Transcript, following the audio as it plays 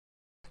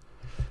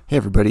Hey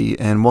everybody,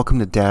 and welcome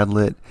to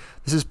Dadlit.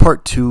 This is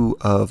part 2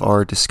 of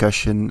our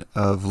discussion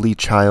of Lee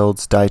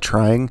Child's Die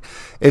Trying.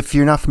 If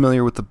you're not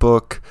familiar with the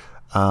book,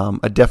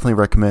 I definitely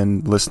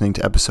recommend listening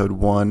to episode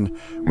 1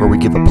 where we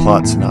give a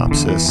plot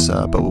synopsis.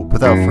 But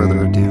without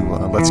further ado,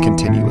 let's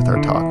continue with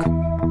our talk.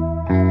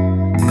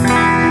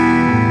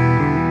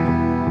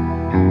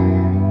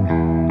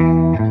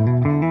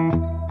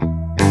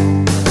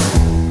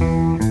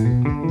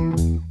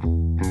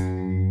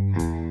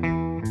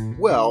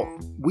 Well,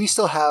 we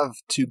still have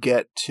to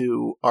get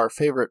to our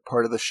favorite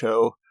part of the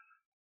show.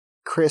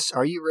 Chris,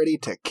 are you ready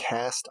to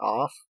cast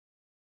off?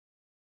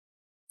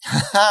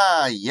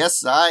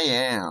 Yes, I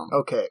am.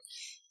 Okay.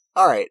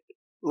 All right.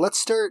 Let's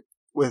start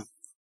with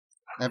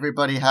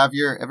Everybody have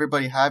your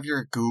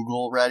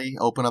Google ready.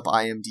 Open up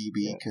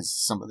IMDb because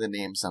some of the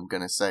names I'm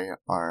going to say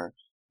are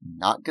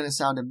not going to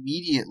sound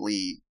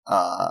immediately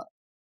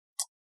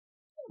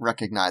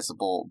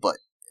recognizable, but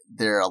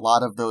there are a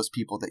lot of those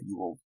people that you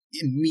will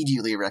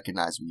immediately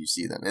recognize when you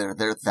see them.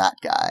 They're that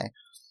guy.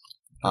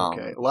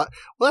 Okay. Well,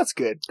 that's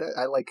good.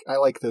 I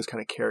like those kind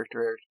of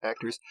character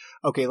actors.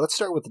 Okay, let's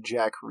start with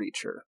Jack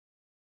Reacher.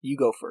 You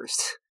go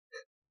first.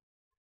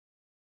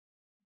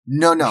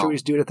 No. Should we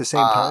just do it at the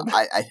same time?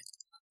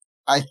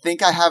 I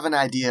think I have an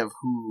idea of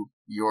who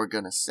you're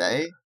gonna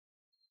say,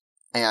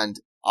 and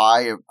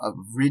I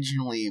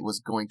originally was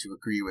going to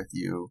agree with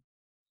you.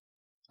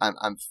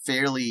 I'm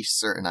fairly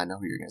certain I know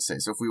who you're going to say.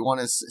 So if we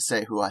want to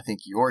say who I think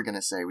you're going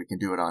to say, we can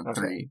do it on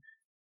 3.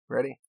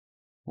 Ready?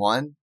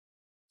 1,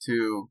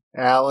 2,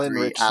 Alan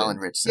 3. Richardson. Alan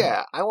Richardson.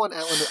 Yeah, I want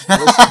Alan.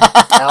 Listen,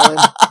 Alan,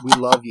 we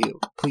love you.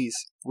 Please,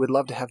 we'd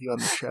love to have you on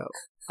the show.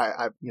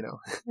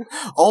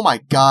 Oh my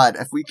God!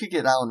 If we could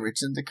get Alan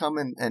Richardson to come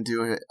and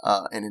do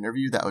an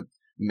interview, that would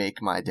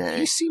make my day.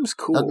 He seems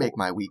cool. That'd make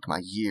my week, my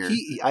year.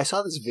 I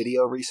saw this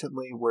video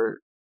recently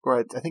where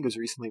I think it was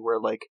recently where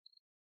like.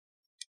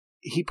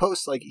 He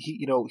posts like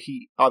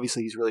he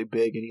obviously he's really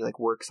big and he like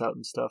works out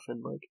and stuff,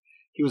 and like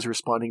he was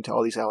responding to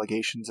all these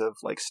allegations of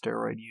like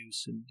steroid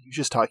use, and he was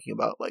just talking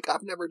about like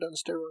I've never done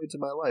steroids in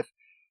my life.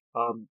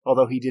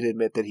 Although he did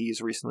admit that he's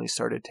recently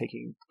started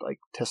taking like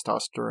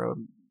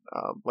testosterone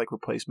like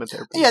replacement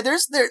therapy. Yeah,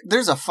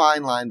 there's a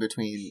fine line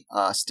between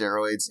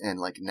steroids and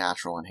like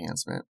natural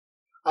enhancement.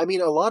 I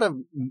mean,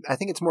 I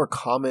think it's more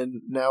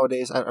common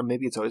nowadays.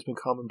 Maybe it's always been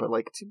common, but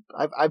like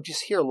I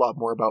just hear a lot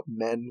more about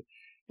men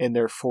in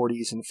their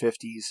 40s and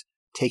 50s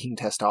taking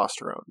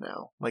testosterone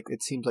now. Like,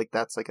 it seems like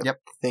that's like a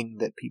thing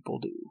that people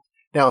do.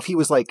 Now, if he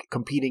was like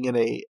competing in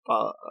a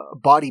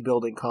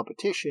bodybuilding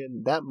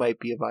competition, that might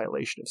be a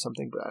violation of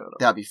something, but I don't know.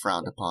 That'd be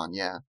frowned upon,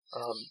 yeah.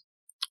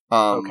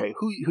 Okay,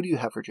 who do you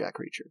have for Jack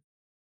Reacher?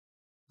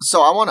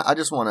 So I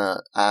just want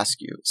to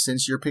ask you,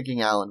 since you're picking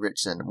Alan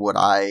Richardson, would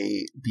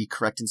I be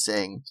correct in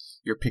saying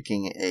you're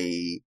picking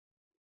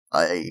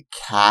a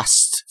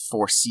cast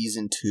for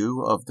season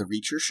 2 of the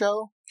Reacher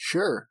show?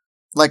 Sure.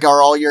 Like,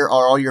 are all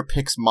your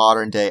picks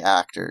modern day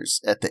actors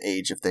at the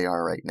age if they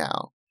are right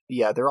now?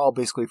 Yeah, they're all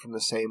basically from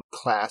the same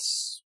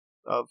class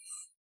of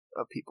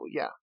people.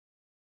 Yeah.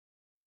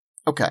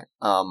 Okay.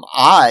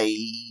 I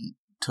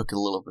took a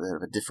little bit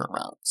of a different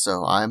route.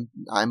 So I'm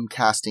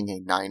casting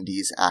a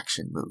 90s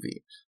action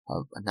movie,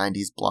 a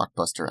 90s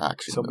blockbuster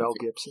action movie. So Mel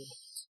Gibson.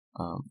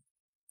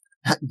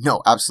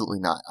 No, absolutely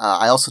not.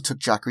 I also took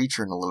Jack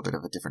Reacher in a little bit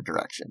of a different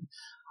direction.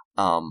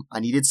 I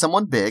needed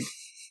someone big.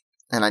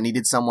 And I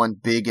needed someone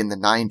big in the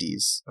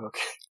 90s.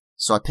 Okay.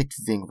 So I picked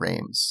Ving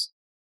Rhames.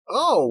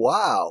 Oh,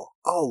 wow.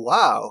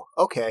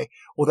 Okay.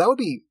 Well,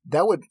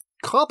 that would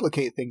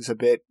complicate things a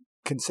bit,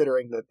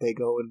 considering that they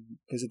go and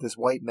visit this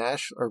white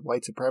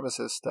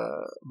supremacist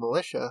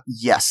militia.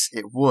 Yes,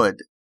 it would.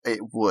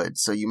 It would.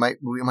 So we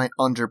might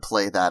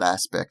underplay that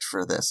aspect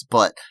for this.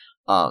 But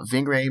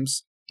Ving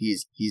Rhames,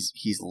 he's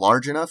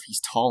large enough,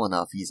 he's tall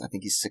enough, I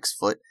think he's 6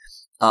 foot.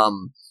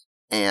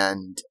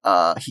 And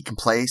he can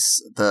play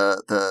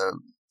the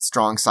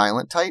strong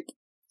silent type.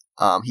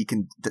 He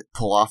can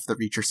pull off the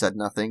Reacher said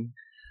nothing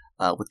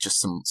with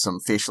just some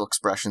facial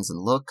expressions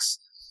and looks.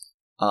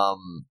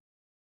 And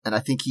I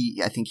think he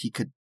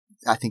could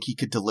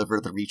deliver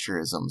the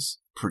Reacherisms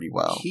pretty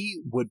well.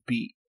 He would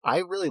be. I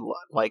really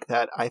like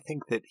that. I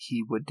think that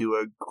he would do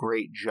a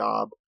great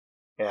job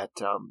at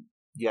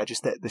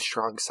just the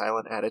strong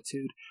silent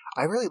attitude.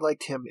 I really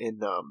liked him in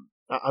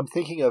I'm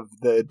thinking of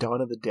the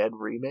Dawn of the Dead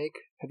remake.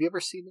 Have you ever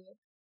seen that?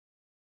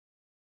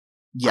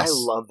 Yes. I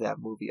love that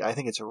movie. I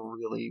think it's a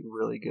really,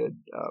 really good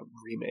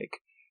remake.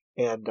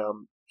 And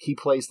he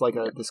plays like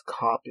this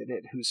cop in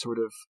it who's sort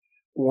of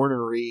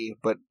ornery,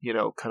 but,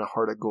 kind of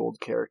heart of gold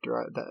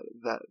character.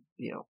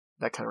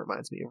 That kind of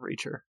reminds me of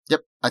Reacher.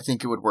 Yep. I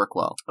think it would work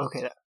well.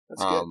 Okay.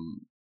 That's good.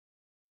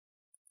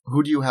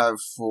 Who do you have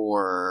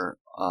for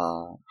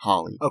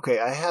Holly? Okay.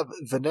 I have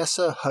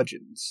Vanessa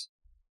Hudgens.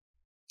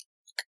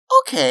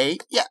 Okay,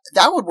 yeah,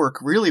 that would work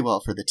really well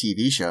for the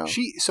TV show.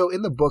 So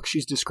in the book,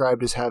 she's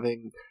described as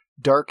having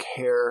dark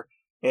hair,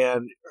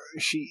 and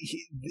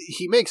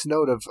he makes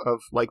note of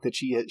like that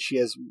she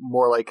has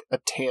more like a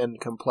tan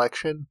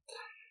complexion,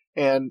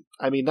 and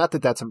I mean, not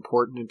that that's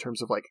important in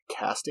terms of like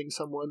casting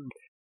someone.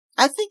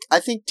 I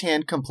think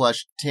tan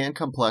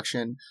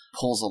complexion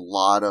pulls a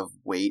lot of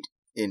weight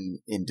in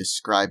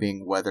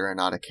describing whether or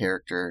not a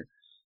character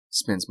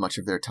spends much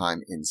of their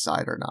time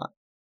inside or not.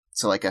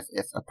 So like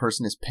if a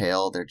person is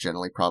pale, they're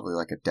generally probably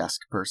like a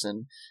desk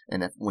person.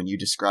 And when you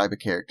describe a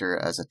character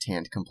as a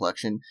tanned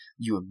complexion,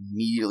 you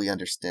immediately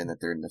understand that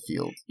they're in the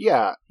field.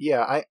 Yeah.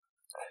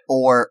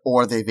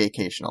 Or they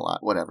vacation a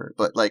lot, whatever.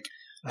 But like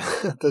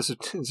those are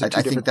two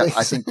different things.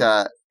 I think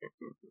that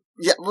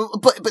yeah,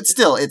 but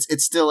still it's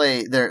still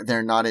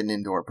they're not an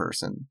indoor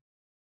person.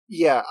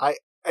 Yeah,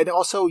 and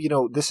also,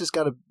 she's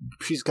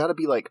gotta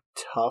be like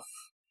tough,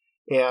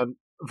 and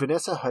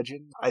Vanessa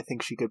Hudgens, I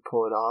think she could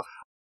pull it off.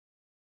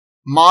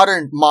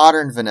 Modern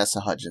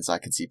Vanessa Hudgens, I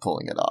could see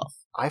pulling it off.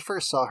 I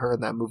first saw her in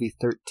that movie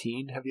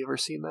 13. Have you ever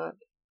seen that?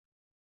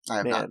 I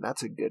have not.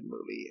 That's a good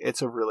movie.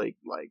 It's a really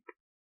like.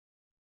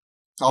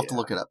 I'll have to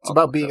look it up. It's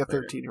about being a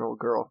 13-year-old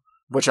girl,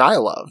 which I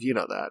love. You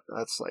know that.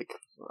 That's like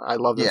I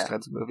love those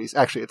kinds of movies.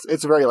 Actually,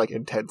 it's a very like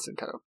intense and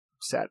kind of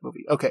sad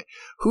movie. Okay,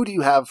 who do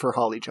you have for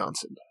Holly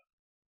Johnson?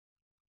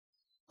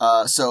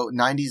 So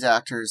 90s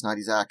actors,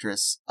 90s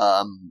actress.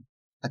 I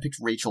picked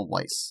Rachel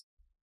Weisz.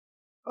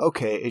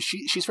 Okay,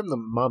 she's from The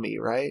Mummy,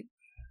 right?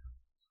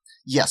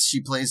 Yes,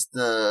 she plays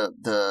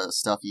the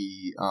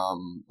Stuffy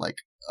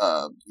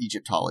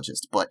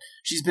Egyptologist, but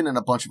she's been in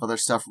a bunch of other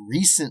stuff.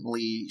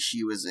 Recently,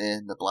 she was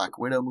in the Black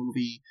Widow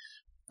movie,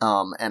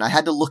 and I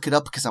had to look it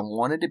up because I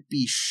wanted to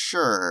be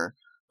sure,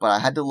 but I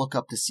had to look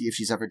up to see if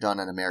she's ever done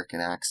an American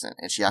accent,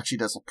 and she actually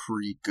does a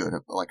pretty good,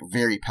 like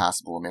very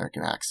passable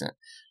American accent.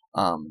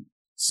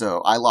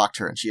 So I locked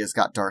her, and she has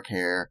got dark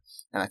hair,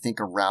 and I think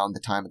around the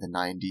time of the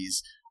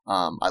 90s,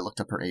 I looked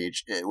up her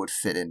age, it would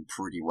fit in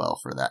pretty well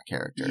for that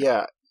character.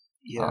 Yeah.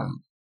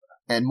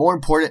 And more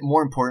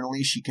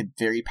importantly, she could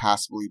very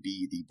passably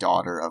be the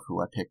daughter of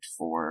who I picked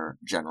for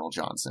General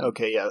Johnson.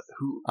 Okay, yeah.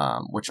 Who?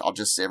 Which I'll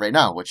just say right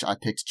now, which I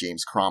picked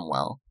James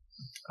Cromwell.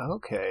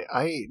 Okay,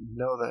 I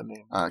know that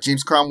name.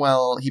 James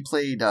Cromwell, he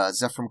played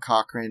Zephram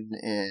Cochrane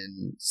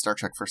in Star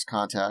Trek First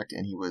Contact,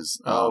 and he was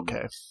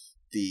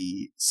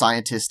the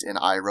scientist in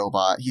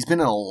iRobot. He's been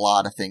in a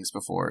lot of things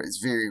before. It's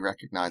very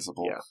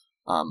recognizable. Yeah.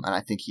 And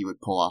I think he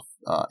would pull off,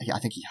 I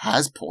think he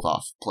has pulled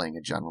off playing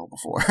a general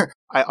before.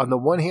 On the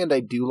one hand, I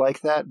do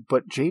like that,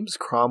 but James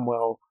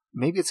Cromwell,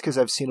 maybe it's because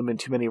I've seen him in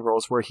too many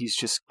roles where he's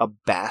just a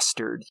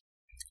bastard.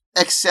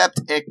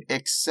 Except,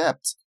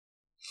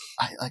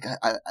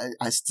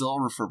 I still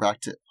refer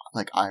back to,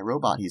 like,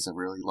 iRobot. He's a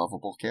really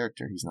lovable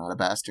character. He's not a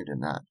bastard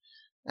in that.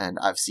 And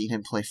I've seen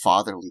him play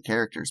fatherly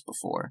characters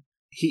before.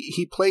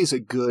 He plays a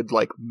good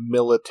like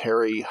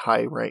military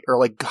high rank or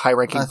like high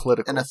ranking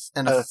political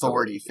an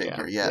authority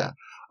figure. Yeah.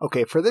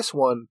 Okay, for this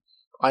one,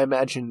 I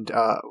imagined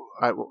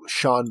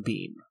Sean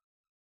Bean.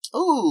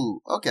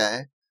 Oh,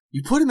 okay.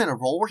 You put him in a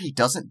role where he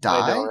doesn't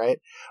die, I know, right?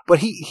 But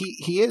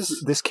he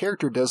is this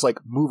character does like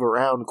move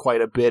around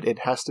quite a bit. It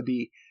has to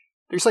be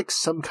there's like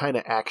some kind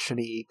of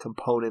actiony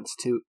components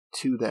to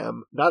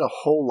them. Not a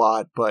whole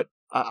lot, but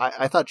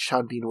I thought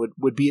Sean Bean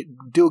would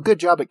do a good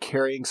job at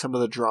carrying some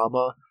of the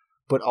drama.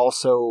 But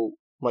also,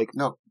 like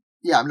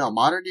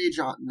modern day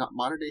Sean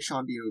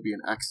Bean would be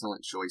an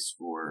excellent choice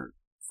for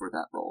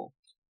that role.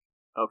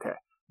 Okay,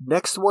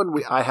 next one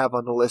I have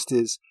on the list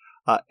is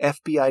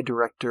FBI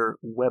Director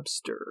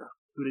Webster.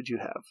 Who did you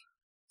have?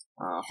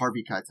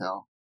 Harvey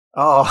Keitel.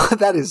 Oh,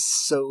 that is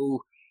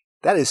so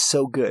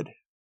good.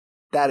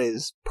 That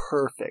is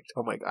perfect.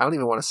 Oh my god, I don't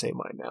even want to say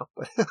mine now.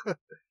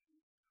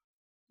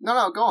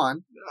 No, go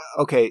on.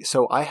 Okay,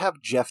 so I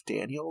have Jeff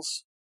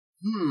Daniels.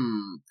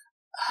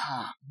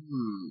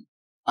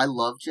 I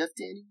love Jeff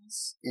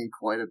Daniels in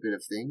quite a bit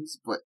of things,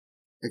 but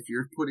if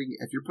you're putting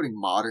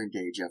modern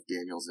day Jeff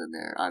Daniels in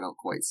there, I don't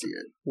quite see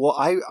it. Well,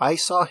 I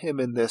saw him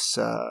in this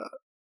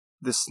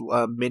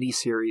mini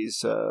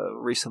series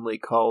recently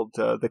called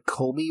The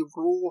Comey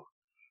Rule,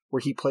 where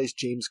he plays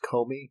James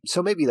Comey.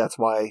 So maybe that's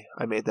why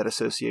I made that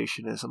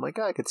association. Is I'm like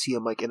I could see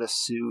him like in a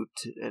suit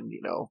and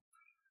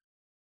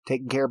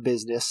taking care of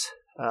business.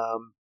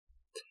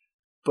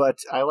 But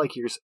I like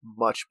yours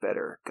much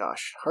better.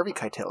 Gosh, Harvey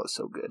Keitel is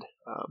so good.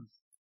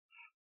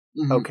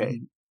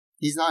 Okay.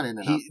 He's not in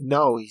enough.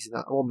 No, he's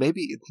not. Well,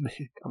 maybe.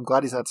 I'm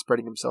glad he's not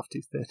spreading himself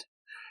too thin.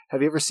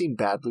 Have you ever seen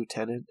Bad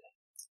Lieutenant?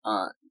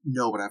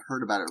 No, but I've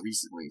heard about it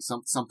recently.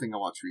 Something I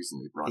watched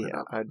recently brought it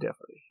up. I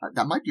definitely.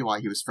 That might be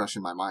why he was fresh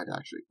in my mind,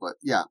 actually. But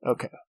yeah.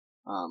 Okay.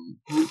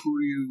 Who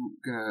are you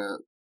gonna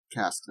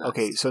cast next?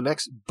 Okay, so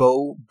next,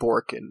 Bo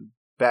Borkin,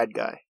 bad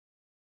guy.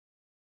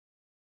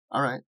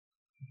 All right.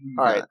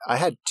 All right, I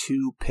had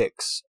two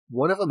picks.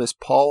 One of them is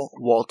Paul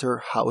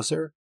Walter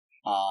Hauser.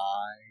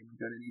 I'm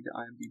gonna need to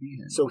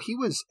IMDb him. So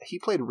he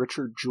played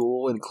Richard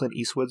Jewell in Clint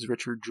Eastwood's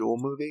Richard Jewell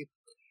movie.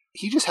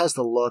 He just has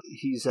the look.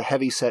 He's a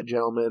heavy-set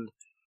gentleman,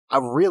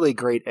 a really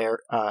great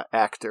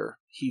actor.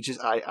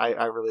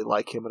 I really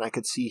like him, and I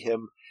could see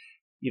him,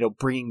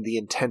 bringing the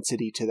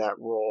intensity to that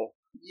role.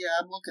 Yeah,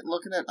 I'm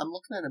looking at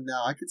him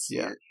now. I could see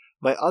it.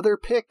 My other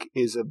pick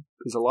is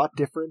a lot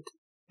different.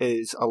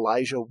 Is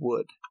Elijah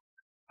Wood.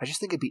 I just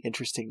think it'd be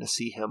interesting to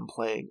see him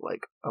playing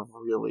like a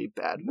really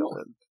bad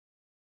villain.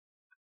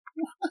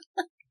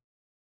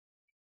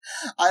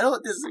 I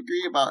don't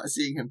disagree about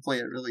seeing him play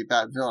a really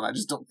bad villain. I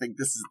just don't think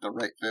this is the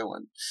right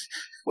villain.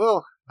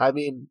 Well, I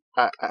mean,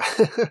 all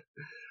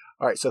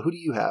right. So who do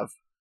you have?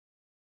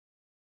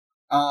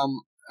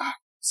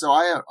 So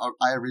I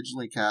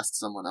originally cast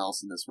someone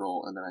else in this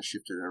role, and then I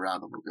shifted it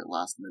around a little bit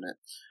last minute.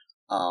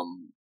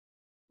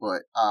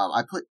 But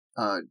I put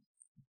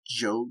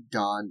Joe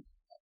Don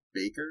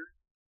Baker.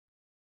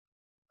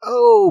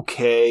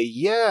 Okay,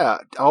 yeah.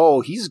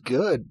 Oh, he's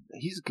good.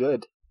 He's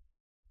good.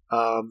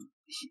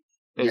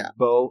 Yeah.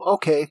 Bo.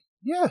 Okay,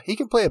 yeah, he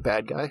can play a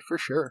bad guy for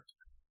sure.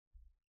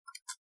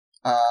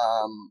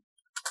 I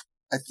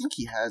think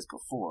he has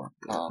before.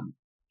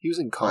 He was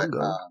in Congo.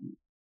 But,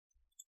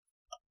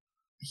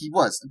 he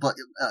was, but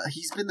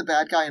he's been the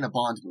bad guy in a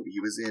Bond movie. He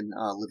was in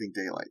Living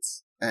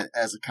Daylights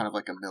as a kind of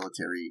like a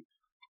military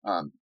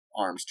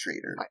arms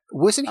trader.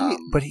 Wasn't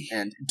he?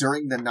 And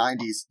during the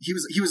 90s, he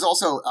was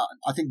also.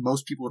 I think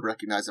most people would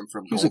recognize him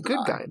from. He was a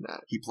good guy in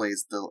that. He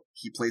plays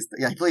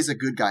a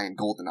good guy in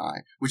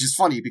GoldenEye, which is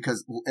funny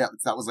because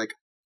that was like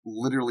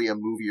literally a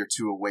movie or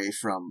two away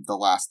from the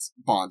last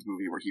Bond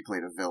movie where he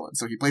played a villain.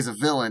 So he plays a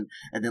villain,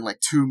 and then like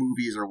 2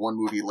 movies or 1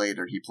 movie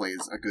later, he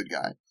plays a good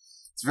guy.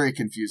 It's very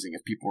confusing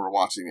if people were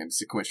watching in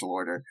sequential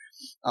order.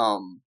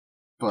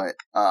 But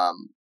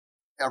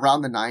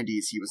around the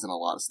 90s, he was in a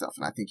lot of stuff,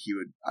 and I think he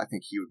would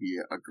be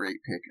a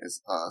great pick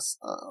as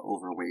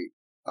overweight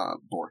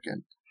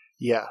Borkin.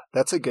 Yeah,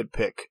 that's a good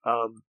pick.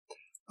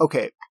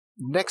 Okay,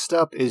 next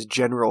up is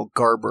General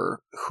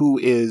Garber, who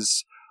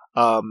is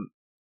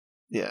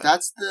yeah,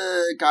 that's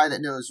the guy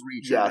that knows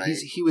Reacher. Yeah, right?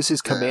 he was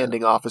his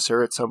commanding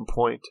officer at some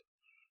point.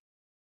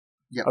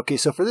 Yeah. Okay,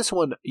 so for this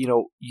one,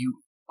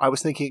 I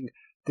was thinking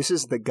this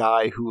is the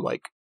guy who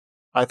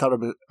I thought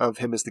of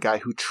him as the guy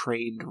who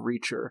trained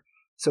Reacher.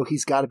 So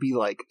he's got to be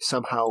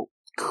somehow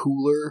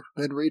cooler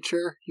than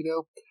Reacher,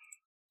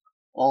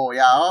 Oh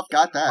yeah, I've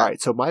got that. All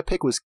right, so my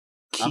pick was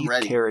Keith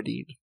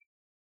Carradine.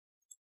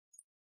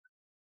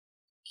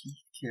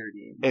 Keith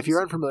Carradine. If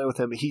you're unfamiliar with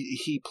him,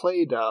 he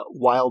played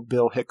Wild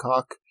Bill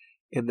Hickok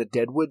in the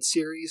Deadwood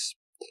series.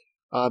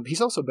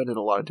 He's also been in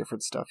a lot of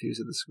different stuff. He was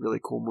in this really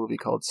cool movie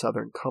called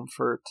Southern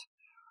Comfort.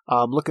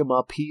 Look him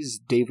up. He's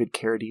David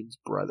Carradine's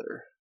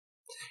brother.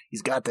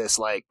 He's got this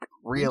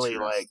really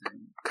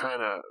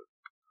kind of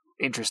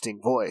interesting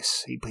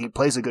voice. He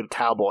plays a good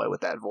cowboy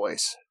with that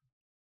voice.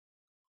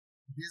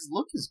 His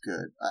look is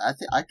good. I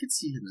think I could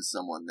see him as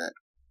someone that,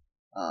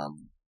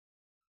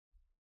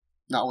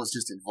 not was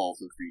just involved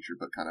with Reacher,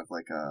 but kind of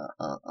like a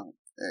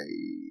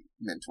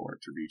mentor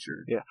to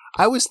Reacher. Yeah,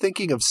 I was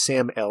thinking of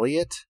Sam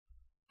Elliott,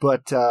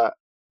 but yeah.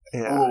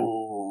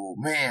 Oh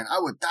man, I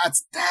would.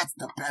 That's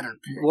the better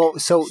pick. Well,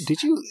 so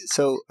did you?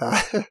 So, all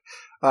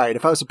right.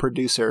 If I was a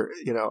producer,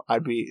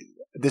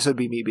 this would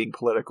be me being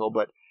political,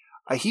 but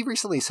he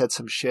recently said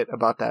some shit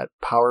about that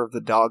Power of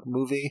the Dog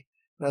movie,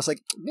 and I was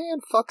like, man,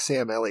 fuck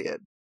Sam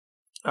Elliott.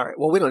 All right.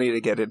 Well, we don't need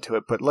to get into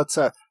it, but let's.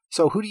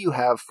 So, who do you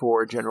have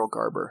for General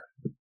Garber?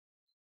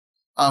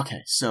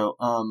 Okay, so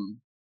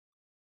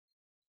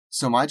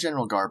my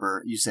General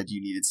Garber, you said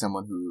you needed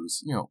someone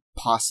who's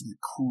possibly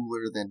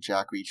cooler than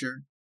Jack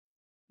Reacher.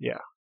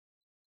 Yeah.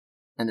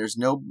 And there's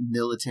no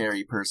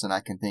military person I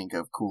can think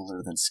of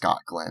cooler than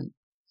Scott Glenn.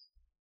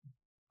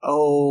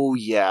 Oh,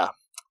 yeah.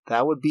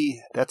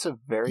 That's a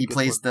very He good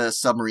plays one. the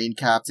submarine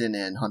captain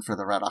in Hunt for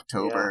the Red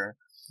October.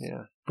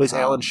 Yeah. Plays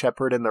Alan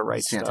Shepard in The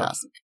Right Stuff.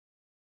 Fantastic.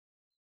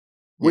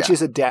 Which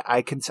is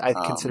I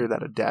consider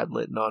that a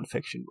dad-lit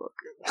nonfiction book.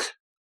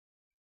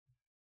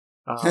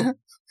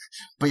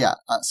 But yeah,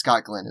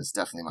 Scott Glenn is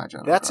definitely my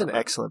General That's Garber. an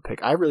excellent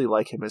pick. I really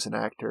like him as an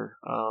actor.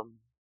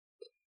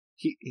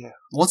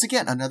 Once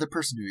again, another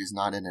person who is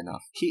not in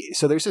enough.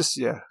 So there's this,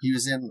 He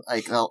was in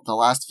the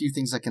last few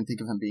things I can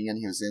think of him being in.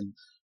 He was in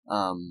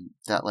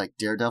that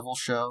Daredevil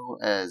show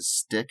as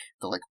Stick,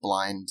 the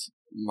blind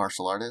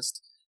martial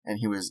artist, and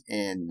he was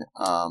in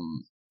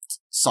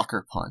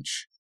Sucker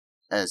Punch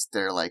as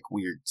their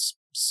weird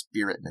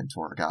spirit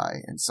mentor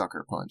guy in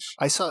Sucker Punch.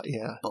 I saw,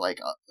 yeah, but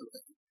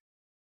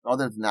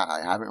other than that,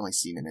 I haven't really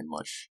seen him in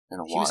much in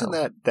a while. He was in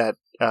that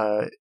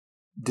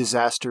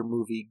disaster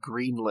movie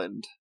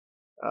Greenland.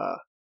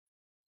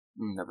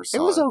 Never saw it.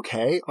 It was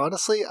okay,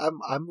 honestly. I'm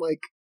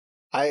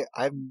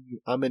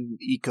an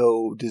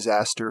eco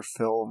disaster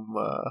film.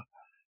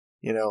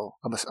 I'm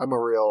a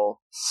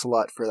real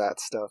slut for that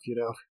stuff.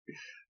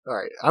 All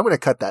right, I'm gonna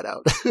cut that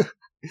out.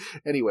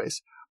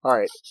 Anyways, all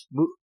right.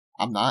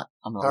 I'm not.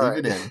 I'm gonna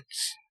leave it in.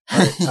 All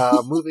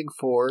right, moving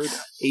forward,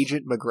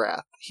 Agent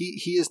McGrath.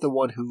 He is the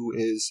one who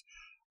is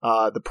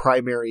the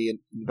primary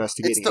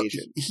investigating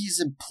agent.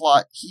 He's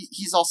implied.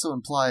 He's also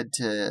implied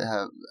to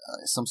have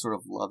some sort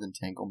of love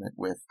entanglement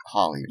with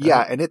Holly. Right?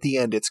 Yeah, and at the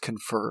end, it's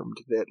confirmed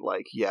that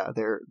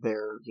they're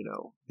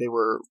they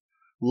were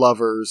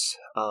lovers,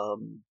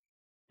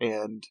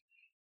 and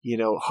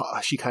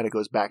she kind of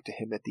goes back to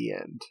him at the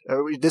end.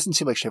 It doesn't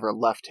seem like she ever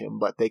left him,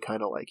 but they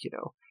kind of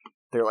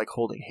they're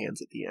holding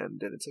hands at the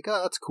end, and it's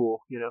oh, that's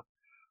cool,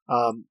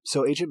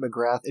 So Agent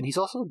McGrath, and he's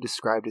also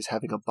described as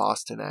having a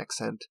Boston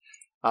accent.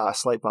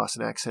 slight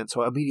Boston accent.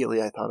 So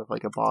immediately I thought of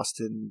like a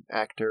Boston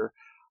actor.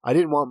 I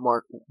didn't want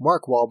Mark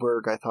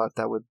Wahlberg. I thought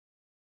that would,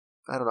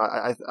 I don't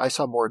know. I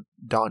saw more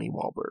Donnie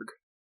Wahlberg.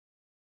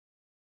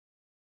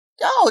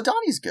 Oh,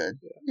 Donnie's good.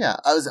 Yeah,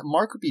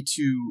 Mark would be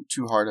too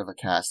hard of a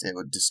cast. It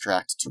would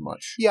distract too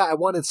much. Yeah, I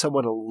wanted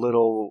someone a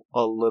little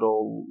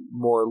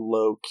more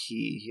low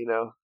key, you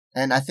know.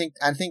 And I think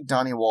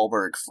Donnie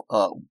Wahlberg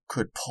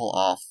could pull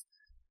off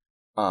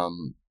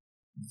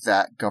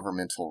that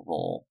governmental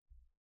role.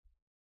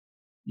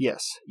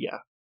 Yes, yeah.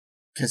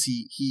 Because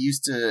he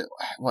used to,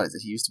 what is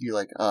it? He used to be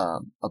like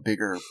a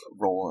bigger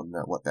role in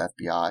the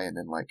FBI, and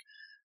then like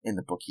in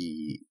the book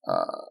he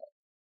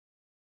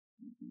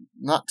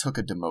not took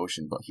a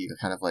demotion, but he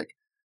kind of like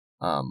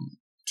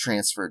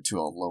transferred to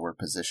a lower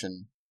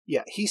position.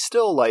 Yeah, he's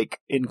still like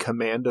in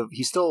command of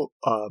people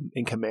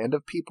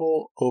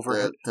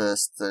over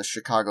the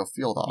Chicago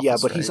field office. Yeah,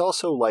 but right? he's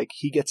also like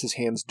he gets his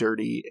hands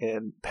dirty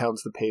and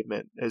pounds the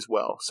pavement as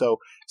well. So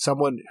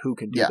someone who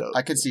can do those.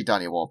 I could see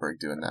Donnie Wahlberg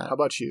doing that. How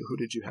about you? Who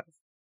did you have?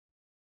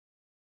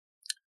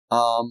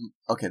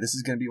 Okay, this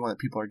is going to be one that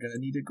people are going to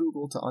need to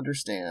Google to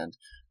understand.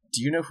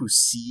 Do you know who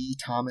C.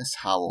 Thomas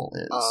Howell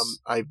is?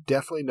 I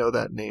definitely know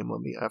that name.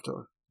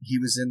 He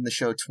was in the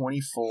show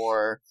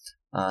 24.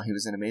 He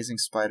was in Amazing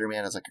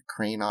Spider-Man as like a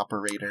crane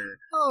operator.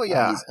 Oh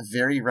yeah, he's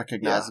very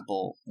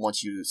recognizable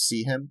once you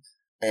see him,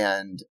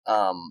 and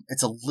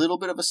it's a little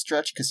bit of a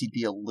stretch because he'd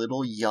be a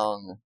little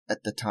young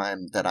at the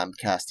time that I'm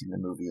casting the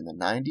movie in the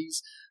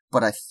 90s.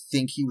 But I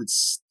think he would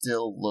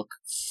still look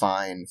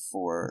fine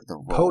for the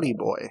role. Pony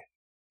Boy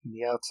in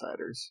The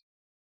Outsiders.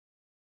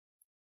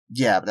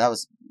 Yeah, but he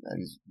was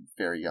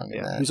very young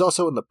in that. He was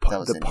also in the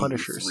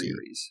Punisher 83.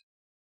 series.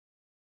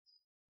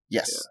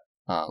 Yes.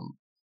 Yeah.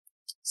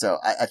 So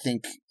I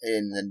think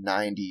in the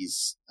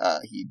 90s,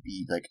 he'd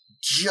be like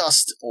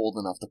just old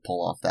enough to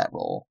pull off that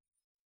role.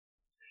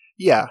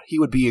 Yeah, he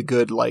would be a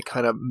good like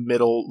kind of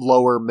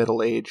lower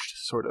middle-aged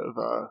sort of.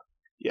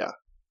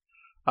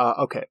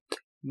 Okay.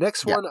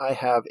 Next one I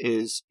have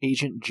is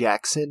Agent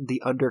Jackson,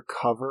 the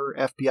undercover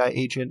FBI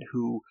agent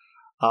who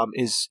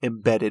is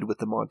embedded with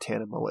the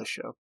Montana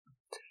militia.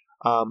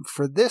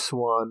 For this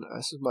one,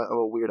 this is a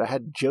little weird. I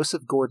had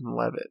Joseph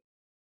Gordon-Levitt.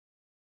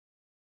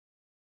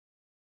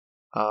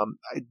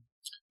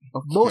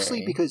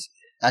 Mostly because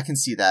I can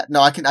see that.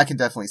 No, I can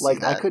definitely see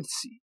that. I could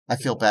see. I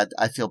feel bad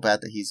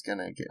that he's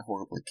gonna get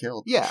horribly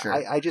killed. Yeah, sure.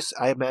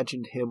 I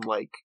imagined him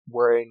like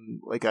wearing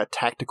like a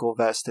tactical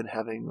vest and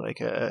having like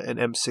an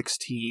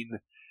M16,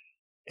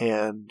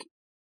 and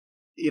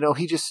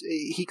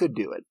he could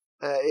do it.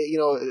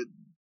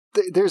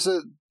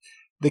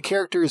 The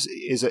character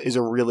is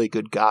a really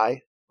good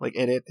guy. Like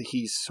in it,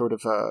 he's sort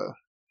of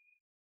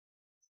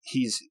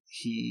he's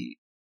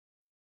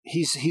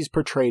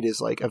portrayed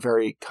as like a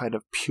very kind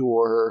of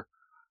pure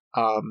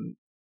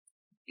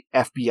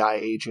FBI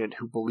agent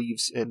who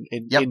believes in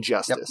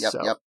injustice.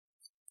 Yep.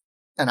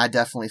 And I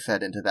definitely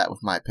fed into that with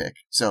my pick.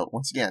 So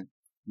once again,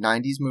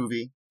 90s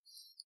movie,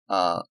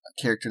 a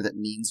character that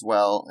means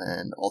well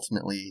and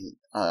ultimately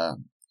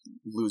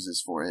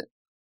loses for it.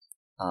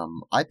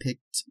 I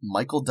picked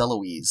Michael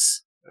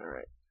DeLuise. All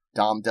right.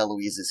 Dom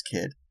DeLuise's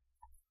kid.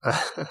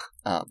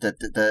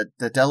 The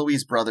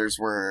DeLuise brothers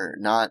were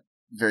not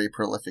very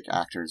prolific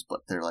actors,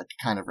 but they're like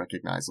kind of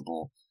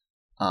recognizable.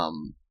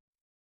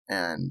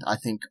 And I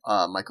think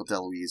Michael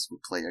DeLuise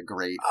would play a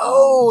great.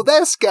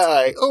 This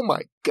guy! Oh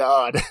my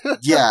god!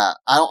 Yeah,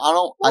 I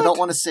don't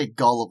want to say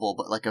gullible,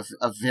 but like a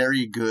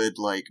very good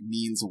like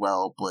means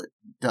well but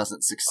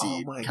doesn't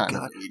succeed kind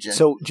of agent.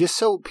 So just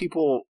so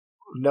people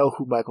know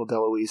who Michael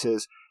DeLuise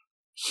is,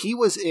 he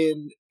was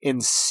in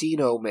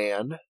Encino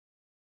Man.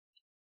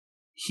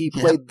 He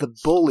played the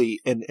bully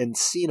in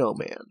Encino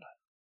Man.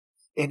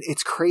 And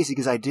it's crazy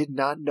because I did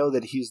not know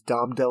that he's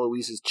Dom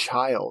DeLuise's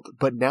child,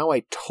 but now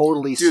I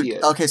totally see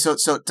it. Okay, so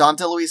Dom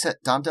DeLuise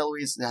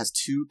has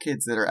two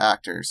kids that are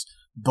actors.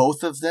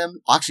 Both of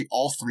them, actually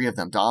all three of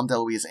them, Dom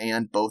DeLuise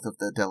and both of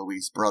the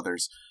DeLuise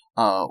brothers,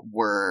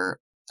 were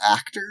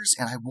actors,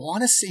 and I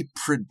want to say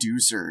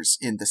producers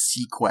in the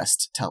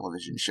Sequest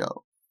television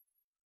show.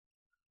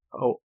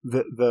 Oh,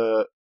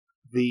 the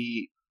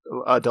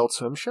Adult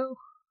Swim show?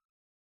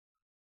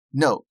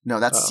 No,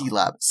 that's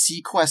C-Lab.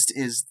 Sequest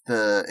is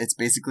it's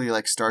basically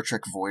like Star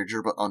Trek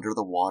Voyager, but under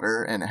the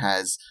water, and it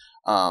has,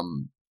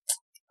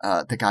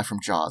 the guy from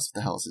Jaws. What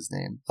the hell is his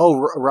name? Oh,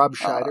 Rob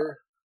Schneider?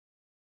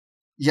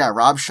 Yeah,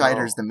 Rob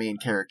Schneider is the main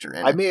character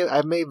in it.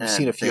 I may have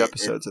seen a few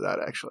episodes of that,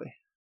 actually.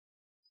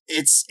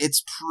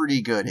 It's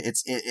pretty good.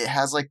 It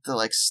has like the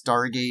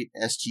Stargate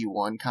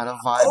SG-1 kind of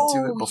vibe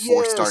to it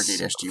before Stargate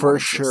SG-1 for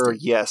existed. sure.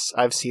 Yes,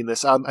 I've seen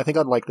this. I think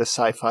on like the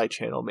Sci-Fi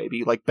Channel,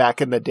 maybe like back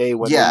in the day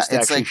when they used to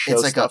actually show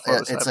stuff on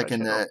the Sci-Fi it's like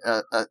in Channel.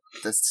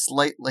 the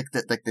slight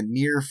the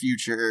near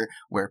future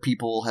where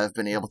people have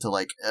been able to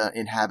like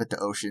inhabit the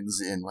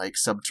oceans in like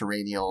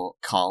subterranean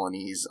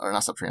colonies, or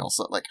not subterranean,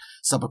 like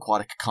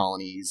subaquatic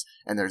colonies,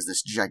 and there's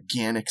this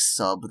gigantic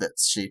sub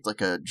that's shaped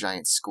like a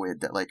giant squid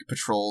that like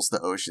patrols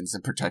the oceans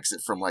and protects it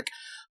from like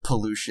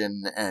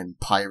pollution and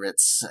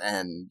pirates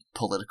and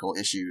political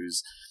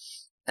issues.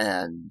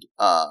 and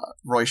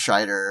Roy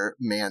Scheider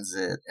mans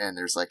it, and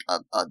there's like a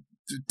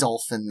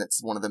dolphin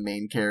that's one of the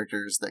main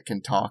characters that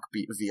can talk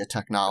via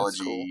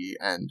technology, cool.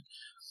 And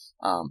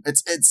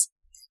it's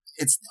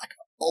like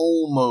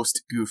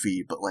almost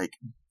goofy, but like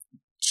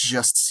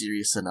just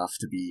serious enough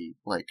to be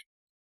like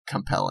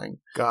compelling.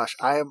 Gosh,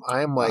 I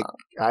am like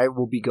I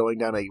will be going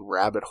down a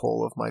rabbit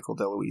hole of Michael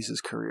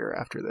DeLuise's career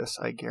after this.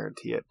 I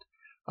guarantee it.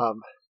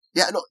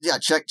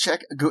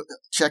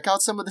 Check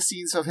out some of the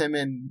scenes of him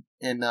in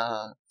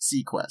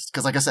Sequest,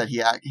 because like I said,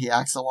 he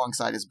acts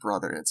alongside his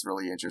brother. It's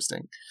really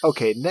interesting.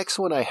 Okay, next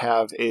one I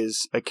have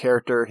is a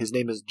character. His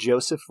name is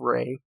Joseph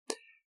Ray.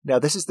 Now,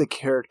 this is the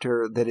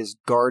character that is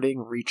guarding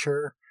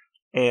Reacher,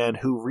 and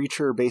who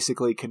Reacher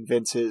basically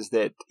convinces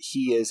that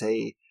he is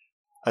a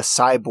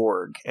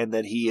cyborg, and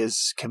that he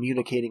is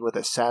communicating with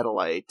a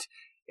satellite,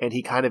 and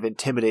he kind of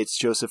intimidates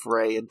Joseph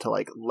Ray into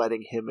like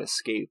letting him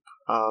escape.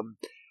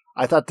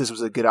 I thought this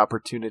was a good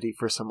opportunity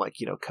for some like,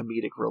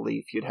 comedic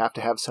relief. You'd have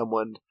to have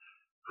someone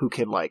who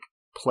can like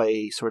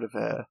play sort of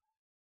a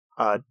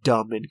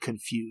dumb and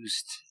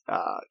confused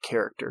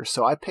character.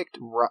 So I picked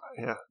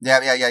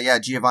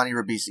Giovanni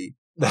Ribisi.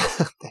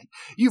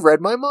 You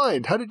read my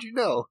mind. How did you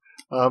know?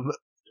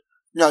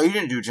 No, you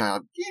didn't do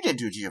Giovanni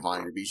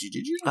Ribisi,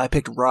 did you? I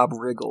picked Rob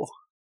Riggle.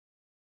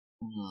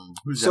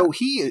 Who's so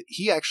that?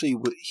 he actually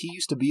he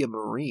used to be a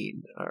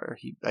Marine, or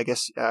I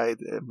guess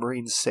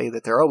Marines say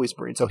that they're always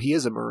Marines. So he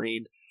is a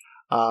Marine,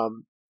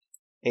 and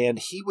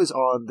he was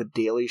on The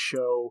Daily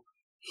Show.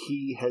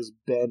 He has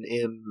been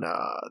in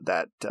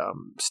that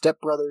Step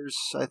Brothers,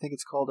 I think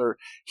it's called, or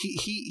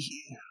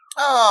he.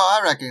 Oh,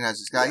 I recognize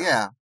this guy.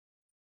 Yeah.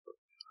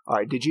 All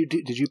right. Did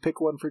you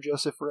pick one for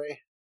Joseph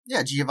Ray?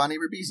 Yeah, Giovanni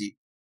Ribisi.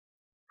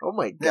 Oh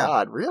my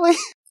God! Yeah. Really?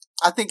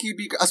 I think he'd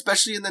be,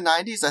 especially in the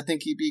 90s, I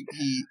think he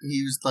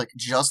was like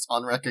just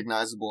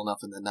unrecognizable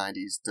enough in the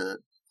 90s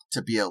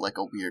to be a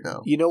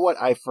weirdo. You know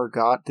what? I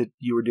forgot that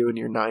you were doing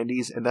your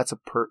 90s, and that's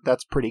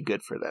pretty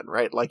good for then,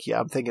 right? Like, yeah,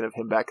 I'm thinking of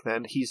him back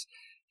then. He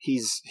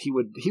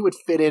would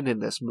fit in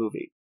this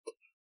movie.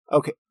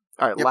 Okay.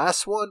 All right, yep.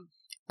 Last one.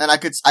 And I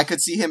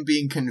could see him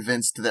being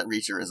convinced that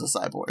Reacher is a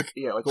cyborg.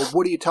 Yeah, like, well,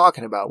 what are you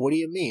talking about? What do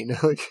you mean?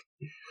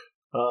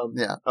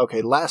 Yeah.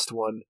 Okay, last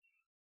one.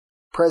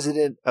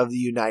 President of the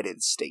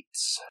United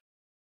States.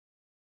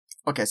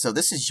 Okay, so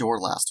this is your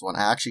last one.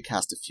 I actually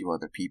cast a few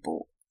other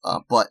people,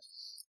 but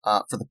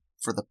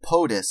for the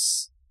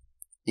POTUS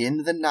in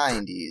the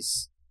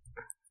 90s,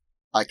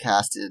 I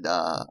casted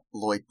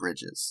Lloyd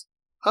Bridges.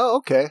 Oh,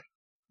 okay,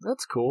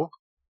 that's cool.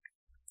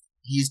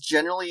 He's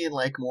generally in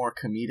like more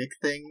comedic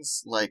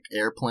things, like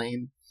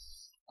Airplane,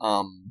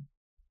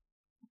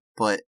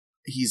 but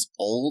he's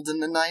old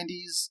in the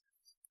 90s.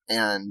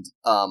 And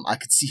I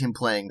could see him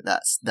playing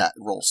that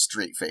role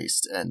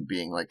straight-faced and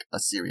being like a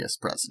serious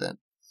president.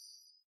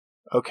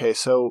 Okay,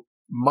 so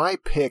my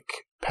pick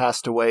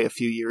passed away a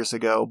few years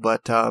ago,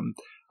 but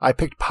I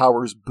picked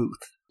Powers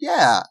Booth.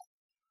 Yeah,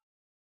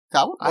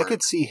 that would work. I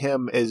could see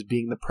him as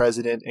being the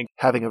president and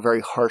having a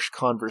very harsh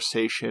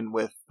conversation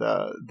with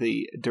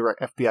the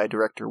FBI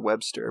director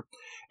Webster.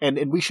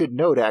 And we should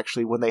note,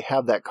 actually, when they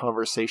have that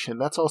conversation,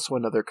 that's also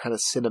another kind of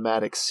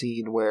cinematic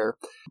scene where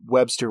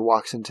Webster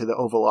walks into the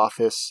Oval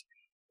Office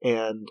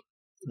and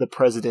the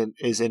president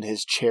is in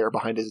his chair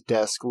behind his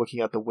desk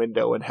looking out the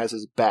window and has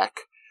his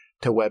back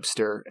to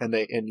Webster, and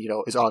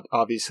is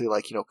obviously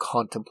like,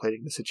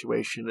 contemplating the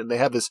situation. And they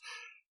have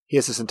he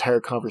has this entire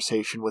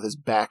conversation with his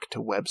back to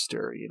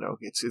Webster.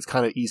 It's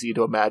kind of easy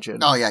to imagine.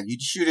 Oh yeah,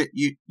 you'd shoot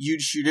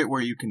it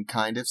where you can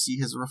kind of see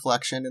his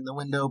reflection in the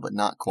window, but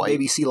not quite.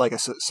 Maybe see like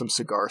some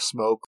cigar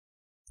smoke.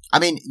 I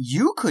mean,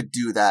 you could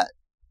do that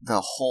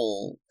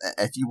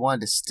if you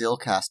wanted to still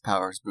cast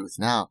Powers Booth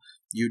now,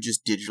 you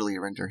just digitally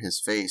render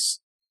his face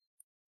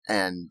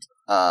and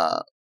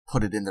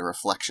put it in the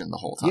reflection the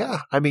whole time. Yeah,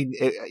 I mean,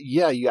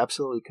 you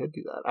absolutely could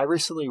do that. I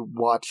recently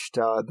watched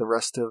the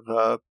rest of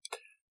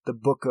the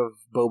Book of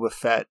Boba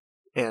Fett,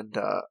 and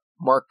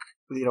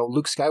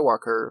Luke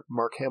Skywalker,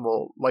 Mark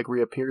Hamill, like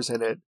reappears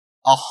in it.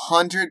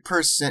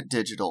 100%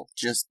 digital.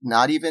 Just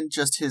not even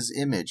just his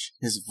image.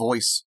 His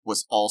voice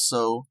was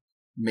also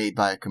made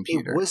by a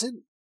computer. It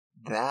wasn't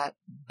that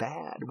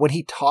bad. When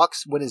he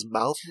talks, when his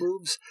mouth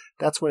moves,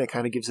 that's when it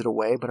kind of gives it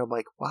away. But I'm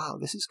like, wow,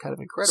 this is kind of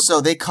incredible.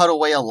 So they cut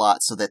away a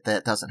lot so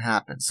that doesn't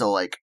happen. So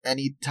like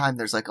anytime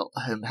there's like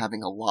him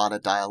having a lot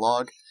of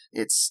dialogue,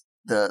 it's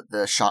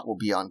the shot will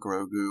be on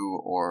Grogu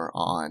or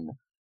on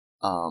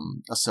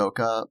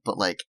Ahsoka, but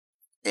like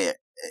it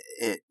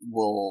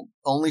will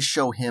only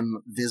show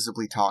him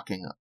visibly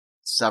talking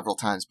several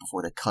times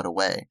before they cut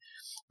away.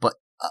 But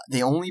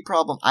the only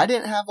problem, I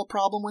didn't have a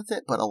problem with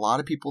it, but a lot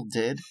of people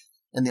did.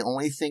 And the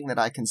only thing that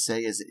I can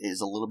say is it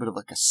is a little bit of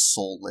like a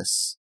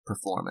soulless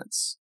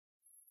performance.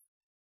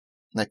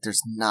 Like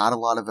there's not a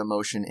lot of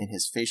emotion in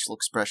his facial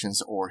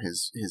expressions or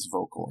his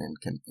vocal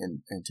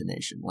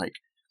intonation. Like,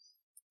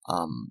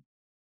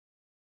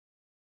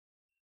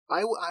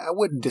 I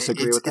wouldn't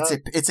disagree with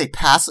that.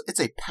 It's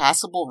a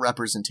passable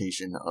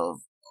representation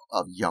of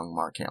young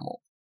Mark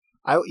Hamill.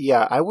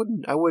 I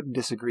wouldn't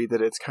disagree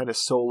that it's kind of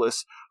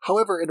soulless.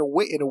 However, in a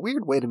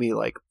weird way to me,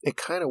 like it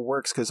kind of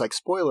works because, like,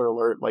 spoiler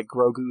alert, like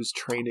Grogu's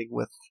training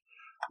with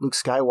Luke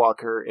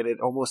Skywalker, and it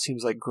almost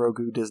seems like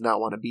Grogu does not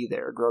want to be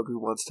there. Grogu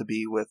wants to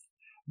be with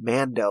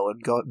Mando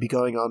and be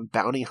going on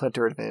bounty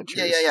hunter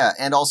adventures. Yeah.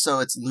 And also,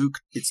 it's Luke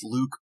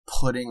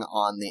putting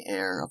on the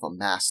air of a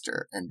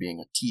master and being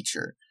a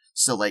teacher.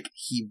 So, like,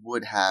 he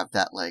would have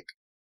that, like,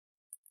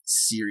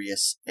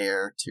 serious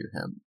air to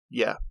him.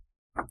 Yeah.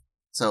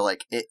 So,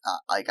 like,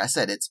 like I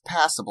said, it's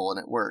passable and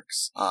it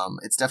works.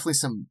 It's definitely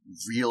some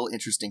real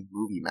interesting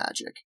movie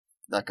magic,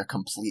 like a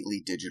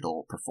completely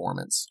digital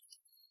performance.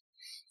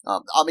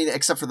 I mean,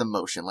 except for the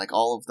motion, like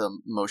all of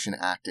the motion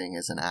acting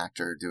is an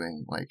actor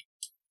doing, like,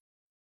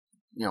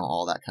 you know,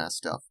 all that kind of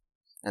stuff,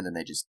 and then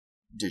they just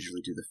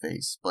digitally do the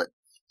face. But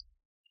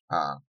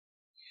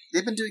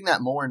they've been doing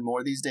that more and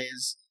more these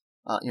days.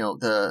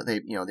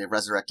 They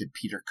resurrected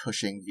Peter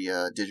Cushing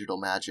via digital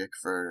magic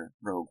for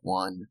Rogue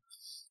One.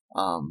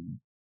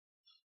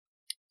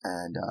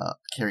 And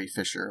Carrie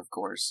Fisher, of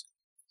course.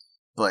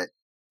 But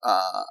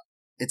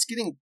it's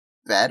getting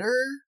better,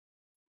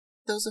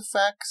 those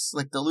effects.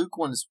 Like, the Luke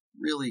one is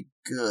really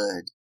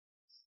good,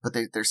 but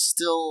they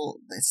still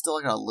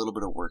got a little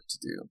bit of work to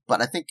do.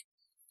 But I think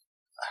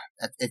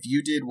if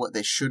you did what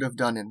they should have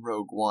done in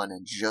Rogue One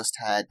and just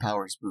had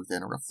Powers Booth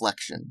in a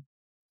reflection,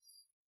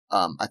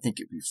 I think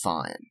it'd be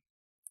fine.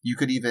 You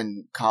could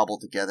even cobble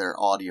together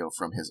audio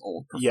from his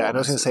old performances. Yeah, and I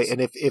was going to say, and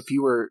if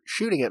you were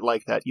shooting it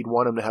like that, you'd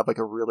want him to have, like,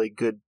 a really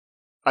good,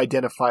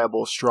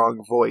 identifiable,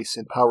 strong voice.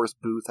 And Powers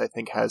Booth, I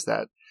think, has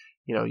that.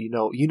 You know,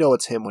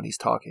 it's him when he's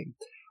talking.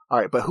 All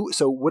right, but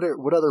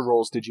what other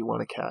roles did you want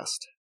to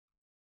cast?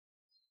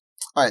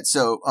 All right,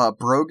 so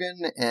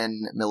Brogan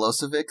and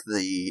Milosevic,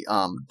 the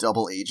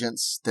double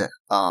agents that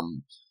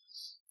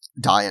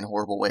die in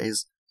horrible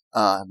ways.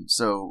 Brogan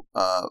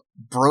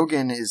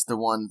is the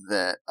one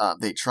that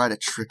they try to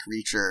trick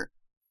Reacher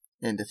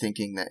into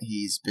thinking that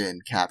he's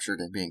been captured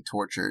and being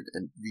tortured,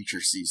 and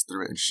Reacher sees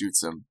through it and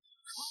shoots him.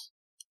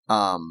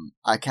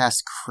 I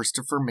cast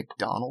Christopher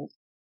McDonald,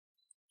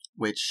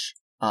 which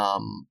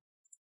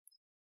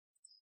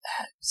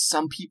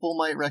some people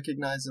might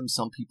recognize him,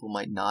 some people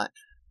might not.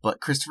 But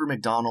Christopher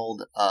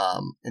McDonald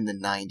in the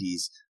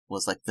 90s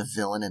was like the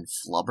villain in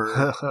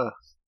Flubber,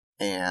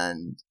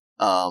 and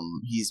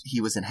he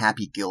was in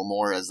Happy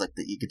Gilmore as like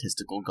the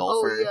egotistical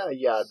golfer. Oh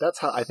yeah, that's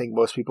how I think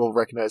most people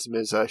recognize him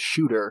as a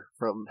Shooter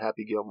from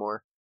Happy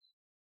Gilmore.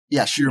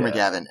 Yeah, Shooter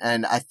McGavin,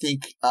 and I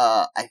think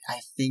I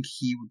think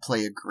he would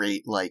play a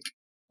great, like,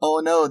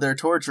 oh no, they're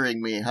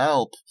torturing me,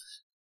 help,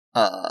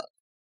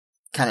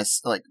 kind of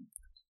like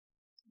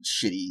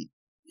shitty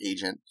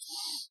agent.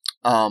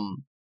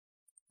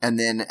 And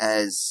then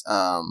as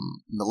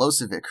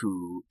Milosevic,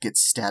 who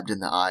gets stabbed in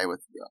the eye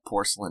with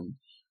porcelain,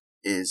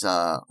 is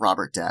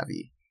Robert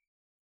Davi.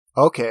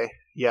 Okay,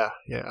 yeah.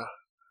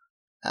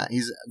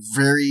 He's a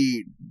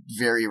very,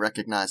 very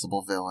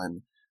recognizable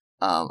villain.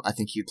 I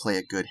think he'd play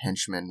a good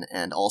henchman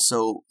and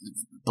also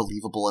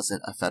believable as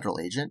a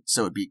federal agent.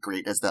 So it'd be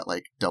great as that,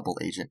 like, double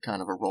agent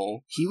kind of a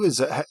role. He was.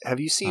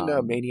 Have you seen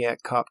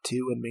Maniac Cop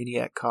 2 and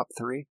Maniac Cop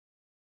 3?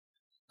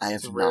 I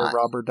have not.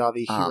 Robert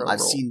Davi hero I've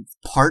role. seen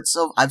parts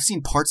of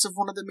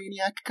one of the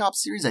Maniac Cop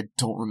series. I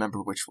don't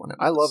remember which one it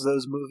was. I love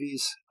those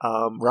movies.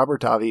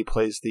 Robert Davi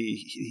plays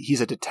he's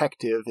a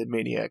detective in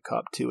Maniac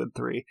Cop 2 and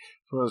 3. It's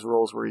one of those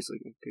roles where he's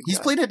like a good He's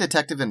guy. played a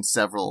detective in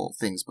several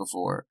things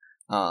before.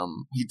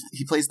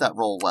 He plays that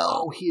role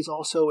well. Oh, he's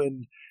also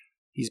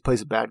he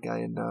plays a bad guy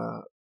in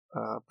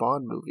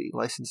Bond movie,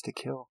 License to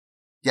Kill.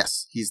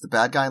 Yes, he's the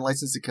bad guy in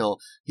License to Kill.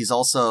 He's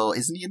also,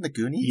 isn't he in the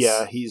Goonies?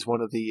 Yeah, he's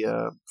one of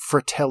the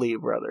Fratelli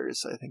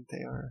brothers, I think they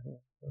are.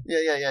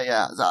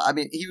 Yeah. So, I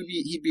mean,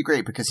 he'd be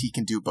great because he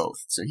can do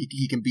both. So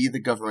he can be the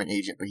government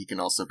agent, but he can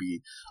also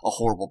be a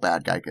horrible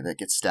bad guy that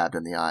gets stabbed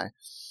in the eye.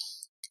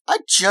 I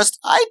just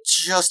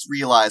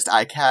realized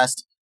I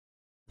cast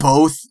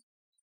both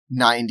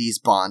 90s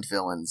Bond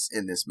villains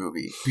in this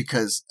movie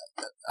because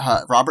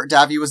Robert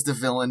Davi was the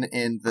villain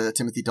in the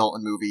Timothy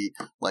Dalton movie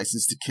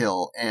License to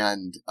Kill,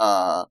 and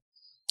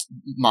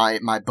my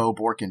Bo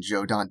Bork and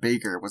Joe Don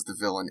Baker was the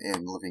villain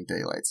in Living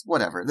Daylights.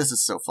 Whatever. This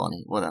is so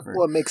funny. Whatever.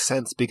 Well, it makes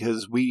sense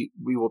because we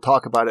will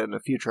talk about it in a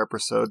future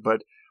episode,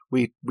 but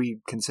we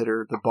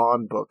consider the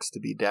Bond books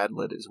to be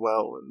dad-lit as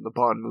well, and the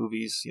Bond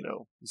movies,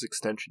 as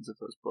extensions of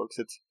those books.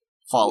 It's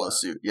follow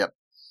suit. Yep.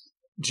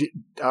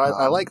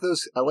 I like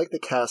those. I like the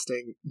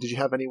casting. Did you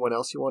have anyone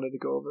else you wanted to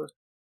go over?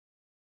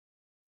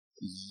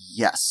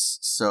 Yes.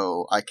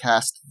 So I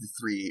cast the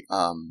three,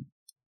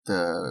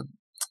 the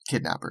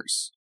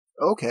kidnappers.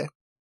 Okay.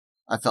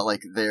 I felt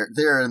like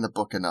they're in the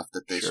book enough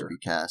that they should be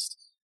cast.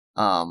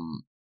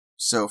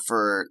 So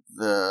for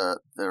the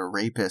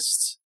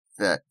rapist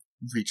that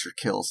Reacher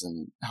kills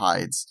and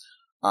hides,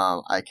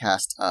 I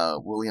cast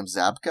William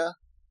Zabka.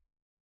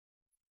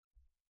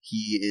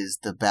 He is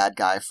the bad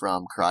guy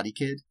from Karate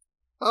Kid.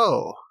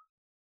 Oh,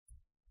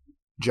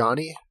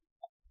 Johnny.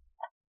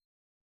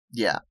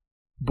 Yeah,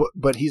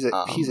 but he's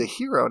a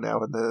hero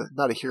now,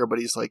 not a hero, but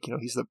he's like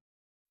he's the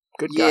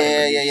good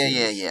guy.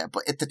 Yeah.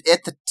 But at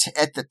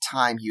the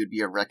time, he would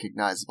be a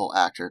recognizable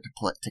actor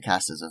to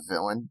cast as a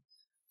villain.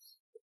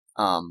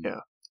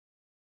 Yeah.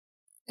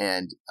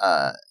 And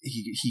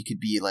he could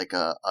be like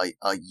a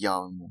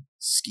young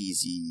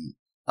skeezy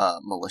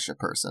militia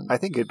person. I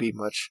think it'd be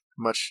much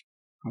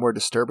more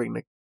disturbing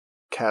to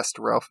cast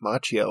Ralph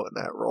Macchio in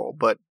that role,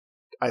 but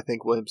I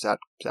think William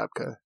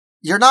Zabka.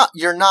 You're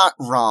not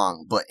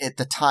wrong, but at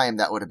the time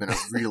that would have been a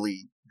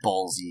really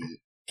ballsy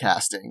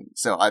casting,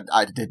 so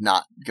I did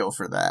not go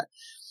for that.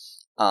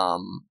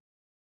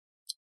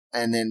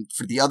 And then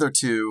for the other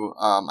two,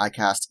 I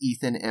cast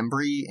Ethan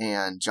Embry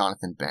and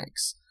Jonathan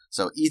Banks.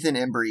 So Ethan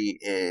Embry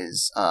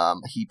is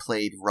he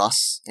played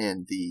Russ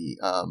in the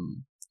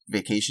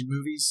Vacation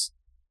movies.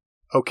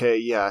 Okay,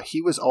 yeah,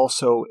 he was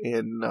also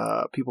in.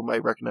 People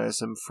might recognize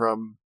him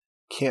from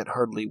Can't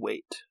Hardly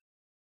Wait.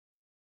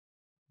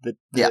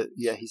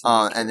 He's.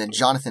 And then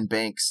Jonathan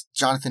Banks.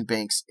 Jonathan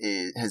Banks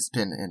has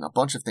been in a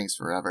bunch of things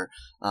forever.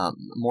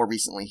 More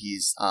recently,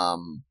 he's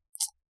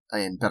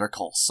in Better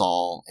Call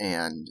Saul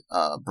and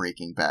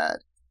Breaking Bad.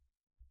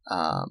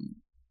 I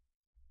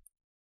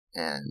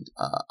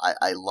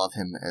love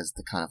him as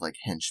the kind of like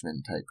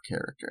henchman type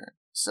character.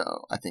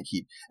 So I think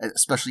he,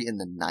 especially in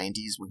the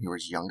 90s when he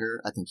was younger,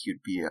 I think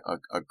he'd be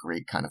a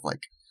great kind of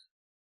like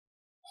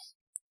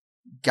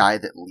guy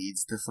that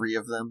leads the three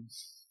of them.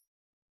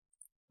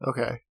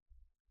 Okay.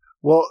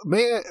 Well,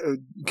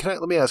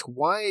 let me ask,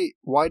 why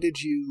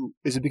did you,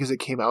 is it because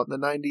it came out in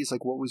the 90s?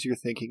 Like, what was your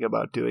thinking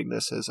about doing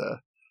this as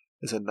a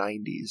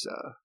 90s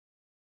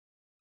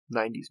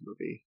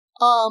movie?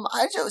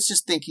 I was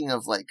just thinking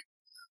of like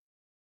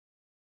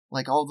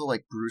all the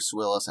like Bruce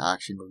Willis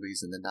action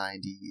movies in the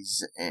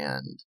 90s,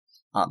 and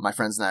my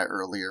friends and I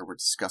earlier were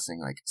discussing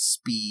like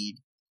Speed,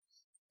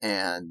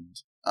 and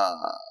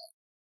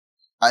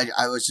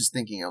I was just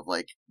thinking of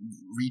like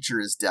Reacher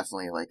is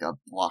definitely like a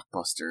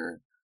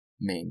blockbuster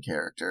main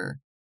character,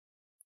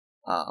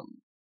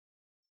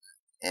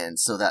 and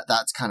so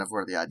that's kind of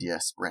where the idea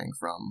sprang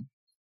from.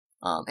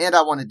 And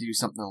I wanted to do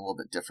something a little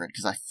bit different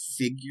because I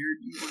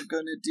figured you were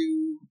gonna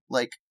do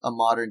like a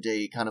modern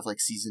day kind of like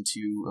season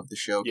 2 of the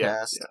show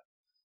cast. Yeah.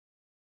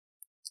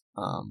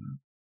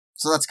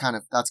 So that's kind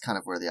of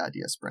where the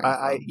idea sprang from.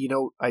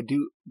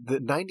 The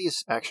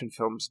 90s action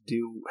films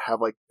do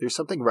have like, there's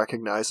something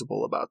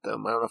recognizable about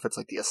them. I don't know if it's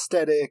like the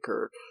aesthetic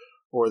or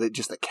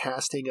just the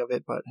casting of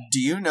it, but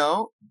do you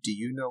know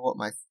what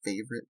my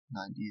favorite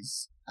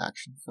 90s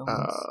action film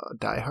is?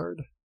 Die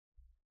Hard?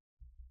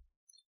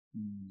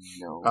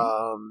 No.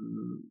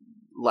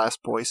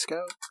 Last Boy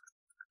Scout?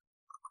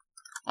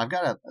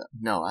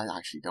 No, I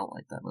actually don't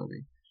like that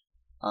movie.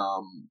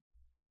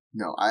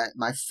 No,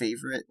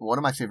 one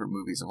of my favorite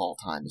movies of all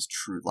time is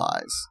True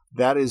Lies.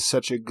 That is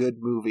such a good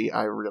movie.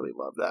 I really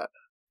love that.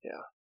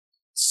 Yeah.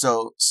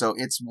 So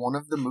it's one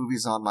of the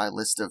movies on my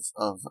list of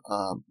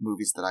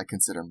movies that I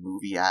consider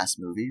movie-ass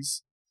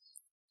movies.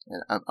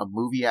 And a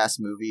movie-ass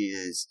movie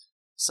is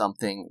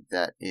something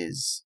that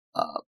is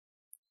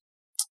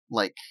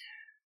like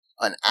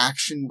an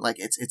action, like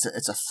it's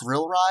a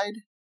thrill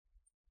ride.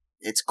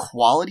 It's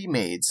quality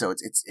made, so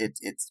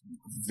it's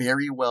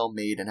very well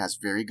made and has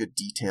very good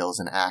details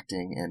and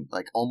acting, and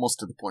like almost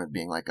to the point of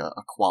being like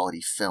a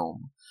quality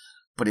film.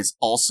 But it's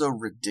also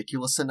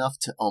ridiculous enough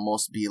to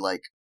almost be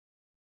like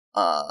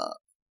a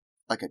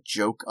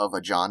joke of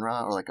a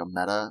genre or like a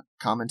meta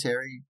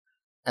commentary.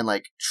 And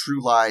like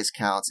True Lies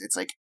counts. It's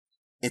like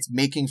it's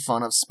making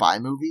fun of spy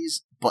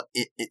movies, but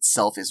it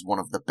itself is one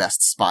of the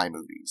best spy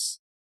movies.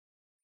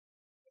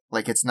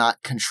 Like, it's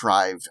not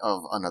contrived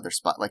of another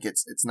spy. Like,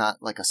 it's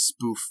not like a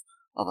spoof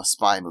of a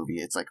spy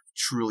movie. It's like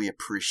truly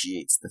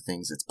appreciates the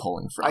things it's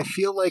pulling from. I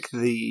feel like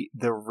the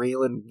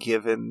Raylan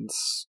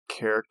Givens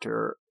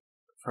character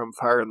from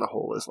Fire in the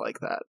Hole is like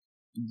that.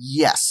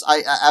 Yes,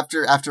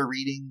 after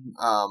reading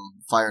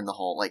Fire in the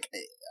Hole, like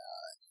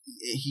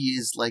he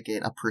is like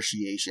an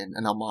appreciation,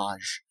 an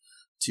homage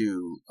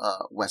to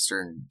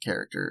Western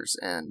characters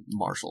and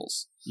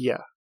marshals.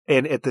 Yeah.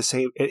 And at the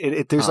same,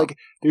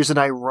 there's an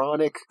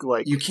ironic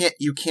like you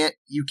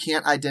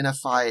can't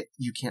identify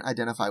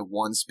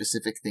one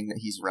specific thing that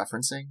he's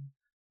referencing,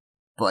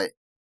 but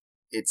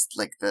it's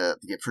like the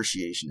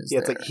appreciation is there.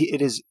 It's like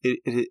it is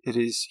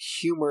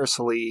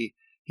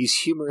he's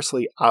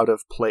humorously out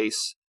of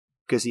place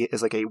because he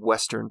is like a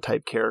Western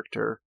type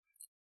character,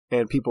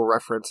 and people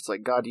reference it's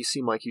like, God, you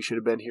seem like you should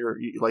have been here,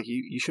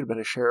 you should have been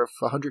a sheriff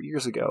 100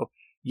 years ago.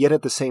 Yet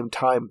at the same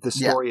time, the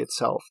story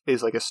itself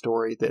is like a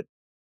story that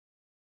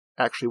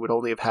actually would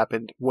only have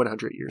happened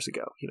 100 years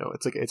ago. You know,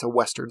 it's a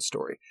Western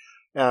story.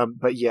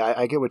 But yeah,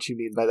 I get what you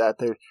mean by that.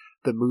 They're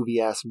the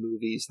movie-ass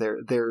movies.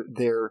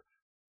 They're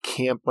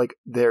camp, like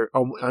they're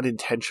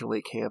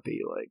unintentionally campy,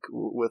 like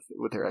with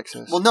their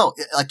excess. Well, no,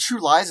 like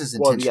True Lies is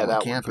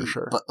intentionally campy, for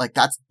sure. But like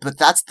that's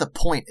the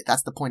point.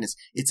 That's the point. Is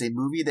it's a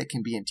movie that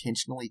can be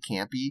intentionally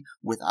campy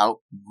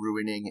without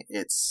ruining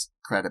its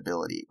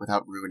credibility,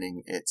 without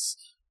ruining its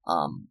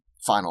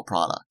final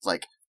product.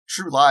 Like,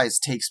 True Lies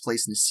takes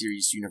place in a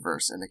serious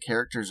universe, and the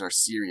characters are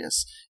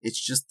serious. It's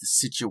just the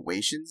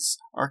situations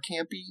are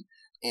campy,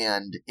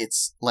 and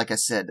it's, like I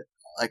said,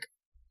 like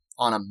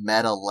on a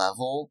meta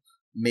level,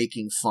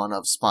 making fun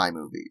of spy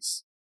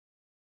movies.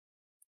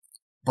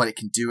 But it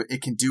can do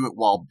it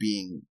while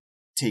being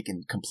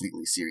taken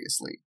completely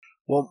seriously.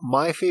 Well,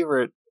 my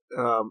favorite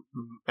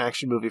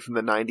action movie from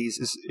the 90s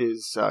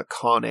is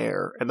Con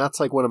Air, and that's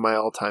like one of my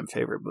all-time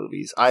favorite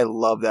movies. I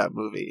love that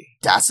movie.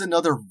 That's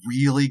another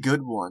really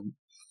good one.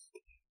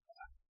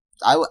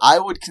 I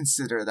would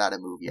consider that a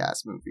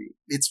movie-ass movie.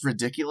 It's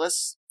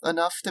ridiculous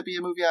enough to be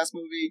a movie-ass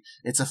movie.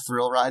 It's a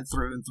thrill ride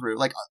through and through.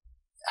 Like,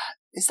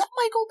 is that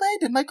Michael Bay?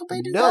 Did Michael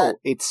Bay do that? No,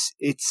 it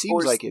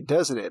seems like it,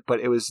 doesn't it?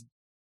 But it was...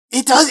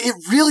 It does. It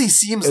really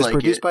seems like it. It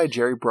was produced by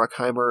Jerry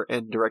Bruckheimer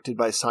and directed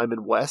by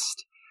Simon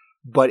West.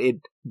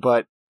 It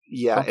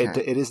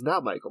is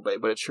not Michael Bay,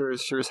 but it sure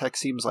as heck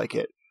seems like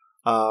it.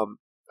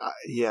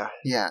 Yeah.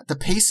 Yeah, the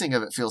pacing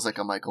of it feels like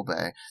a Michael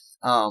Bay.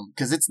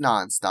 Because it's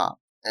nonstop.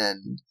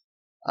 And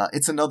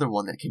it's another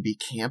one that can be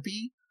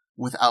campy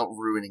without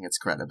ruining its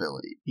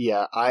credibility.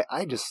 Yeah, I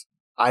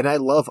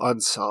love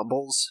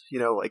ensembles,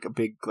 like a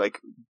big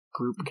like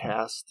group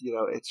cast,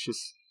 it's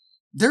just...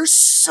 There's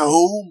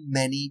so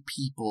many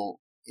people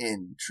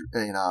in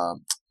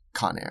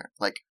Con Air,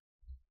 like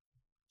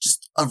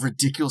just a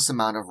ridiculous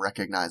amount of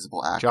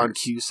recognizable actors. John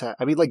Cusack.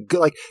 I mean, like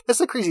that's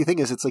the crazy thing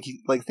is it's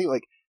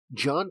like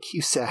John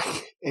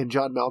Cusack and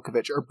John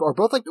Malkovich are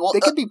both like they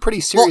could be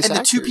pretty serious. And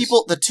actors.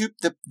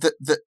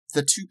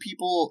 The two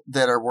people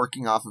that are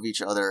working off of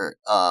each other,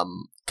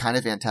 kind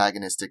of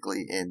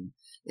antagonistically in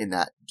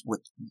that,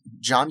 with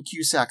John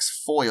Cusack's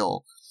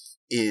foil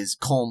is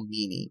Colm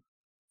Meaney,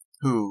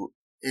 who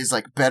is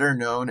like better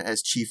known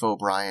as Chief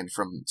O'Brien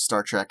from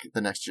Star Trek: The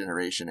Next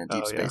Generation and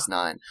Deep Space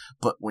Nine.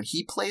 But when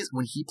he plays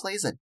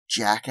a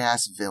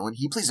jackass villain,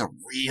 he plays a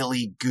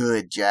really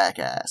good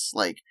jackass.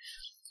 Like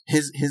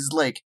his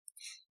like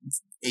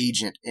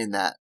agent in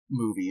that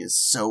movie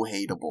is so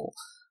hateable.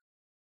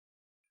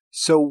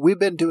 So we've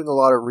been doing a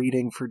lot of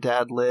reading for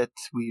Dad Lit.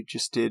 We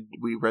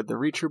read the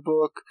Reacher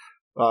book.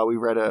 We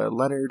read a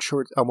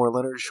more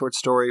Leonard short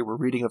story. We're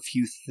reading a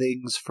few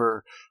things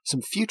for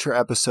some future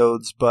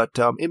episodes, but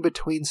in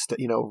between,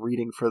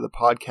 reading for the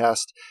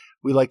podcast,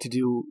 we like to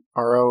do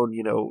our own,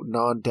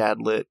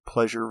 non-Dad Lit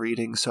pleasure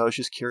reading. So I was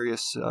just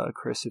curious,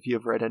 Chris, if you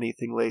have read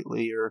anything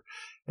lately, or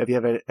if you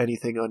have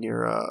anything on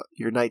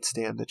your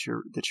nightstand that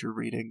you're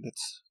reading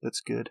that's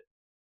good.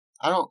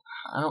 I don't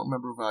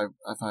remember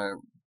if I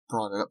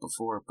brought it up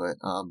before, but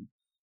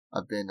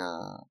I've been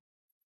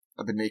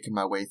making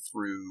my way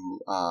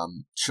through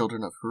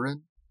Children of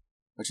Hurin,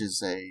 which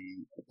is a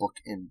book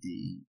in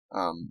the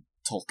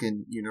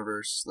Tolkien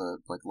universe, the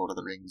like Lord of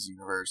the Rings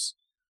universe,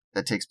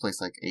 that takes place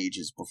like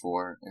ages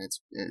before, and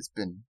it's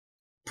been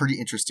pretty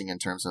interesting in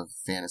terms of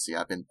fantasy.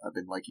 I've been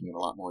liking it a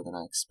lot more than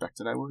I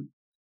expected I would.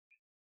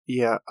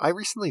 Yeah, I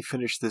recently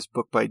finished this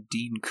book by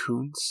Dean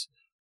Koontz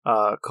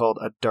called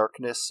A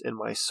Darkness in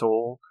My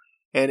Soul,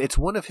 and it's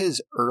one of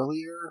his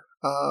earlier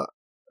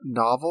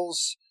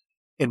novels.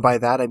 And by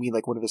that, I mean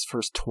like one of his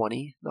first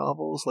 20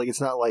 novels. Like,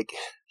 it's not like,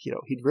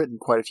 he'd written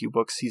quite a few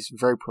books. He's a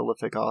very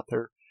prolific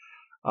author.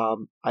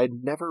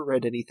 I'd never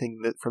read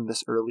anything from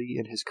this early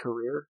in his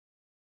career.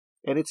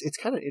 And it's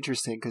kind of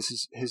interesting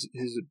because his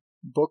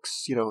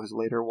books, his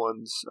later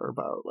ones are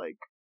about like,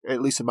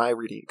 at least in my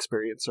reading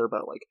experience, are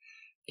about like,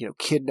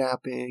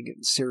 kidnapping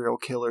and serial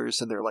killers,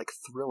 and they're like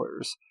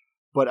thrillers.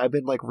 But I've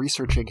been like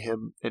researching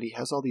him, and he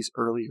has all these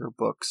earlier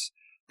books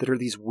that are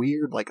these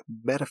weird, like,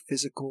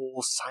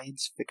 metaphysical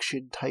science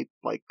fiction type,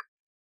 like,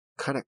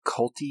 kind of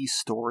culty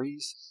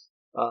stories.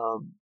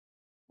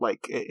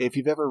 Like, if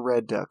you've ever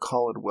read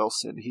Colin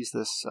Wilson, he's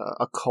this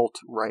occult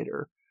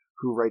writer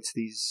who writes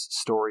these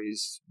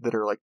stories that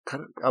are, like,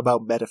 kind of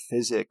about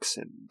metaphysics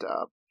and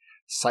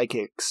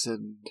psychics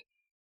and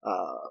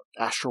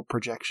astral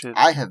projection.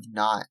 I have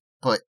not,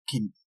 but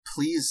can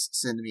please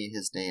send me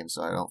his name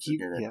so I don't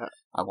forget it. Yeah.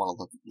 I want to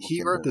look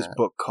He wrote this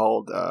book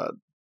called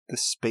The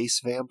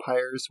Space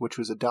Vampires, which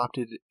was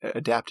adapted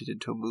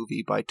into a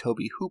movie by Tobe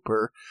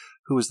Hooper,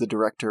 who was the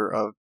director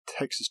of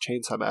Texas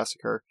Chainsaw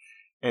Massacre,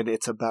 and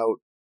it's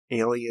about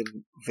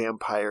alien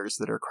vampires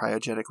that are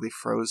cryogenically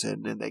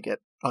frozen and they get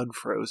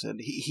unfrozen.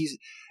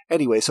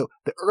 Anyway, so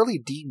the early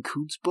Dean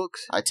Koontz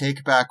books... I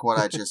take back what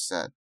I just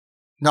said.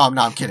 No,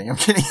 I'm kidding. His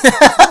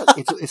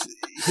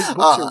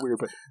books are weird,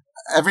 but...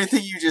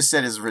 Everything you just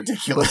said is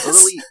ridiculous.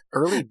 But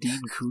early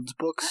Dean Koontz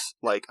books,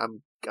 like,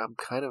 I'm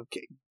kind of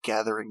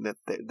gathering that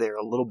they're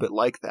a little bit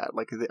like that.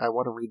 Like, I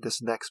want to read this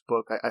next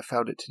book. I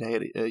found it today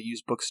at a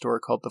used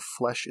bookstore called The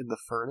Flesh in the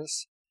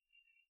Furnace.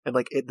 And,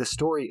 like, the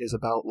story is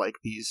about, like,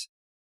 these,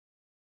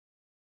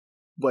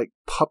 like,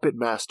 puppet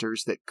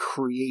masters that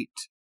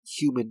create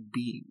human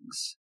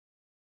beings.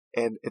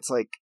 And it's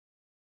like,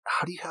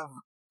 how do you have...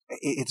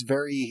 It's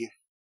very...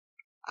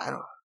 I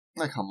don't...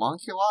 Like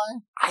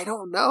homunculi? I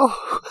don't know.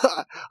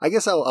 I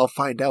guess I'll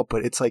find out,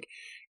 but it's like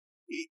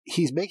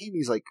he's making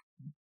these like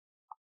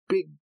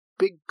big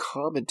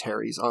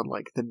commentaries on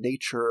like the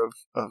nature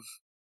of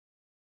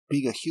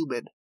being a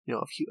human,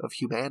 of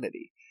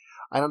humanity.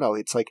 I don't know.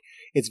 It's like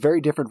it's very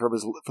different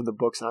from the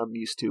books I'm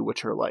used to,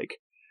 which are like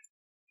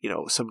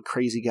some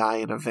crazy guy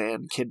in a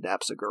van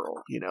kidnaps a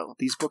girl.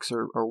 These books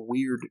are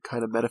weird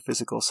kind of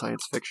metaphysical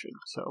science fiction.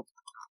 So,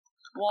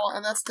 well,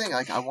 and that's the thing.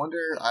 Like, I wonder.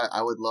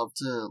 I would love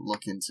to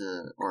look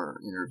into or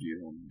interview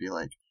him and be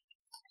like,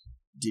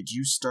 did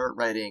you start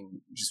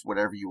writing just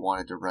whatever you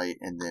wanted to write,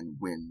 and then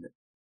when,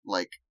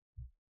 like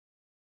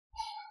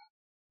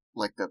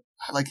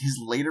his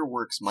later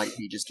works might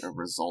be just a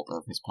result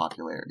of his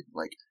popularity.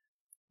 Like,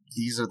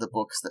 these are the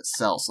books that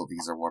sell, so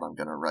these are what I'm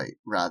going to write,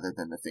 rather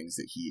than the things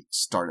that he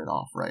started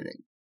off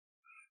writing.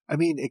 I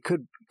mean, it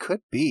could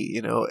be,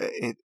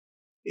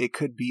 it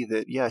could be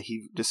that, yeah,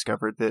 he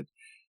discovered that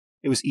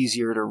it was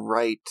easier to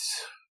write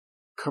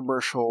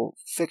commercial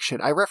fiction.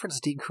 I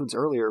referenced Dean Koontz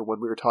earlier when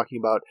we were talking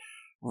about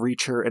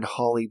Reacher and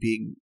Holly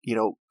being,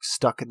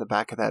 stuck in the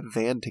back of that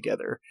van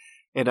together.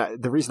 And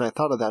the reason I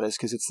thought of that is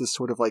because it's this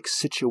sort of like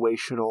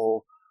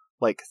situational,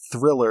 like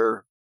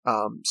thriller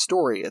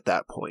story at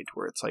that point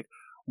where it's like,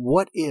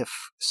 what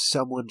if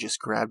someone just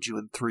grabbed you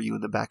and threw you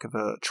in the back of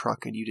a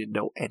truck and you didn't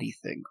know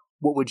anything?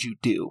 What would you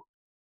do?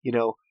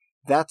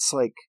 That's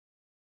like,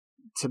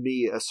 to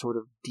me, a sort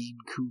of Dean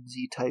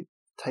Koontz-y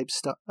type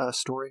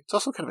story. It's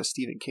also kind of a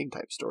Stephen King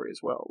type story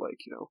as well. Like,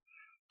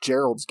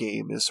 Gerald's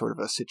Game is sort of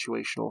a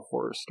situational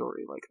horror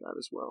story like that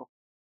as well.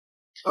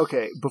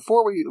 Okay,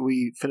 before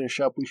we finish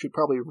up, we should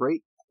probably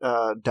rate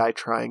Die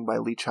Trying by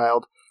Lee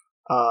Child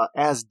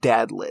as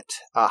dad-lit.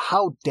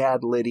 How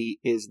dad-litty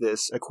is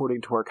this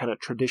according to our kind of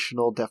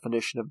traditional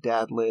definition of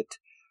dad-lit?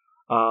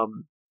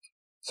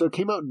 So it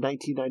came out in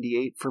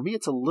 1998. For me,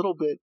 it's a little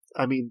bit,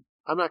 I mean,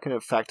 I'm not going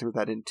to factor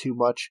that in too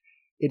much.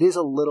 It is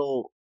a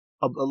little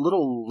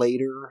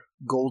later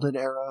golden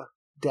era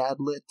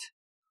dad-lit.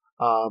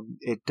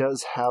 It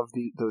does have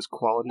those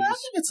qualities. Yeah,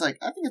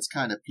 I think it's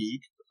kind of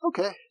peak.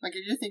 Okay. Like,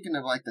 if you're thinking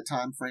of, like, the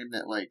time frame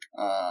that, like,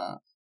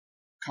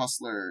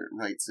 Cussler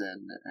writes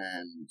in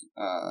and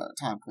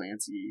Tom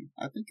Clancy,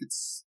 I think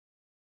it's...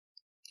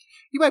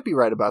 You might be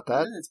right about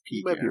that. Yeah, it's peak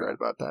You might era. be right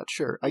about that,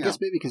 sure. I guess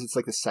maybe because it's,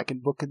 like, the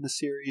second book in the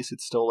series,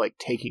 it's still, like,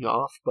 taking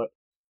off, but...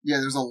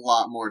 Yeah, there's a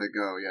lot more to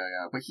go,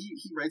 yeah. But he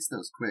writes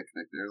those quick.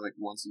 Like, they're, like,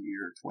 once a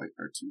year or twice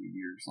or 2 a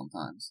year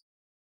sometimes.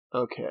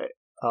 Okay.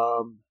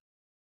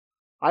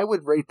 I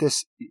would rate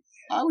this...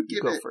 I would give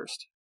it... Go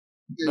first.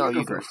 Yeah, no,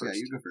 you go first. first. Yeah,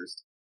 you go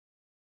first.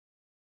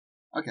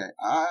 Okay,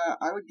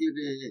 I would give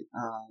it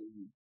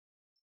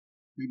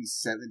maybe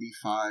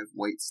 75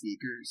 white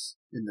sneakers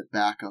in the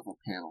back of a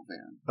panel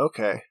van.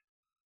 Okay.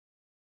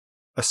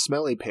 A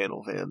smelly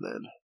panel van,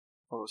 then.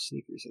 All those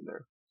sneakers in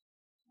there.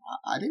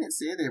 I didn't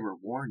say they were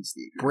worn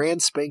sneakers.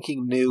 Brand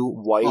spanking new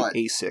white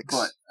Asics.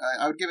 But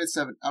I would give it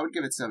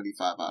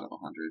 75 out of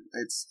 100.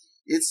 It's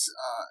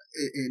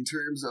in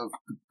terms of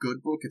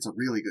good book, it's a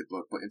really good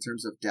book. But in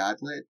terms of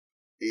dad-lit,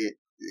 it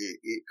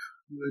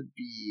could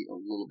be a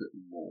little bit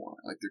more.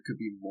 Like, there could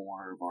be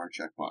more of our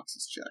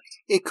checkboxes checked.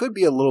 It could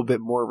be a little bit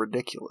more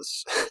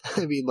ridiculous.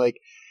 I mean, like,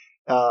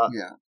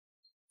 yeah,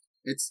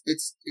 it's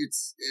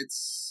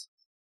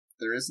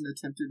there is an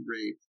attempted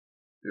rape.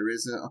 There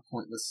is a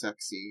pointless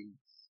sex scene.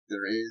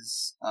 There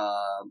is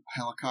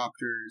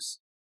helicopters.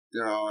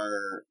 There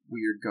are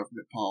weird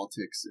government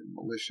politics and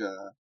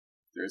militia.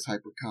 There's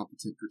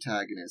hyper-competent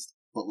protagonist.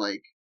 But,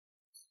 like,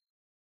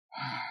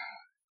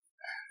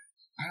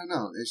 I don't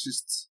know. It's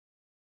just...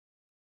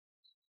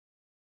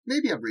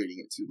 Maybe I'm rating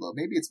it too low.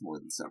 Maybe it's more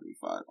than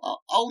 75.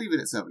 I'll leave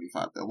it at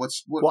 75, though. What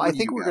I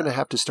think we're going to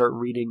have to start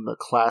reading the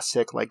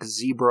classic, like,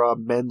 Zebra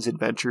men's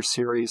adventure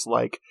series,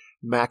 like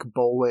Mac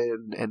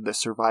Bolan and The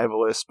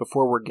Survivalist,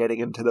 before we're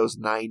getting into those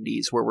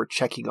 90s where we're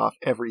checking off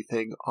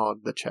everything on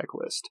the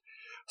checklist.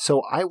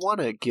 So I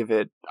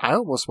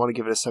almost want to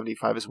give it a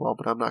 75 as well,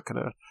 but I'm not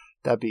going to...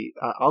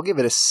 I'll give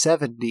it a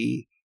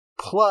 70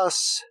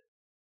 plus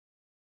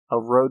a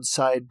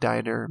roadside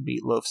diner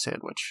meatloaf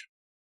sandwich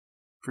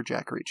for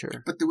Jack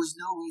Reacher. But there was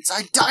no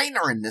roadside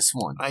diner in this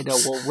one. I know.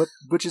 Well,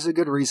 which is a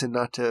good reason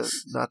not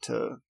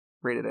to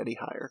rate it any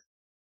higher.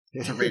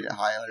 To rate it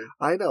higher.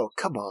 I know.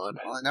 Come on.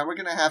 Well, now we're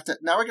gonna have to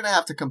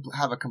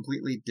have a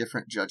completely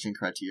different judging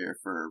criteria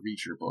for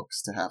Reacher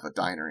books to have a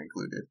diner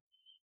included.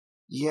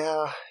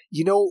 Yeah,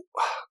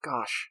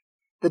 gosh,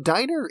 the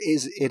diner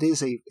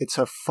it's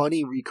a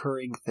funny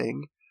recurring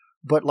thing,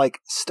 but like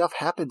stuff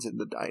happens in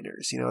the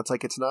diners. It's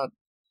like it's not.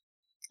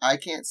 I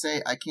can't say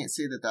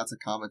that that's a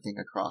common thing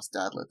across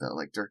Dadlet though.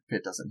 Like Dirk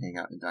Pitt doesn't hang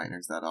out in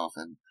diners that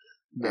often.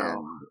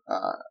 No.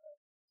 And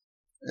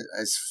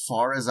as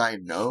far as I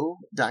know,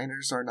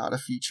 diners are not a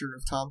feature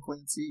of Tom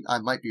Clancy. I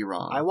might be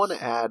wrong. I want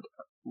to add.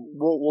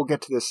 We'll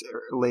get to this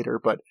later,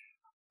 but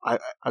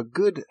a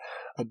good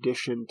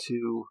addition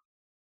to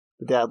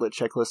the Dadlet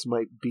checklist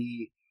might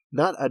be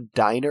not a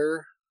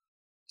diner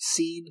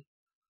scene,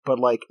 but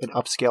like an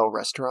upscale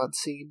restaurant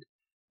scene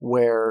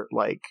where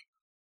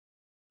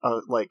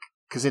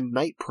because in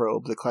Night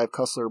Probe, the Clive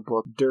Cussler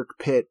book, Dirk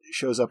Pitt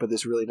shows up at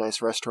this really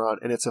nice restaurant,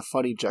 and it's a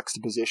funny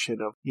juxtaposition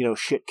of,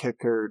 shit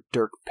kicker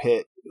Dirk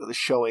Pitt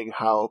showing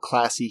how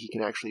classy he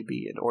can actually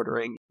be in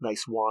ordering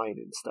nice wine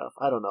and stuff.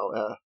 I don't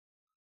know.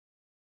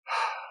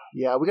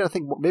 Yeah, we gotta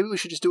think. Maybe we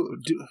should just do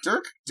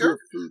Dirk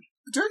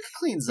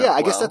cleans up. Yeah,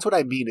 I guess well. that's what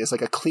I mean. Is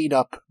like a clean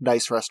up,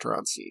 nice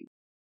restaurant scene.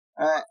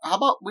 How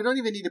about we don't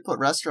even need to put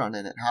restaurant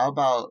in it? How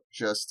about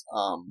just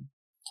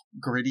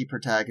gritty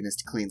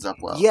protagonist cleans up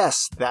well?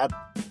 Yes, that.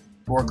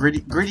 Or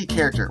gritty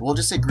character. We'll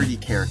just say gritty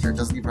character. It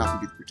doesn't even have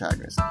to be the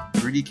protagonist.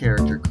 Gritty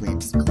character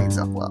cleans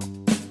up well.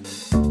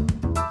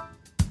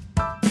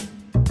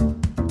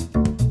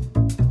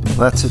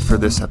 Well, that's it for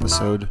this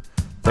episode.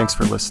 Thanks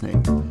for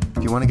listening.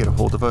 If you want to get a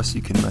hold of us,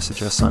 you can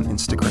message us on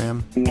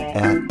Instagram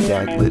at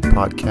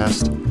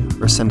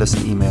dadlitpodcast or send us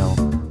an email,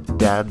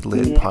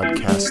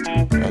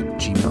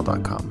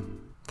 dadlitpodcast@gmail.com.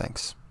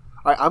 Thanks.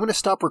 All right, I'm going to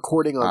stop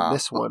recording on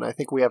this one. I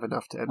think we have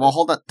enough to end. Well,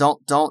 hold on.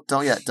 Don't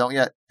yet.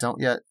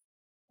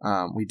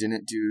 We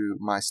didn't do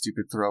my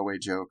stupid throwaway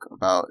joke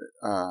about,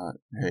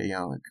 hey,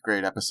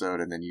 great episode,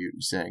 and then you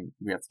saying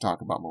we have to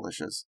talk about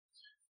militias.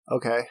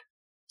 Okay.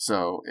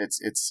 So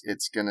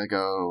it's gonna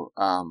go.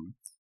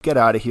 Get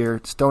out of here.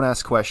 Just don't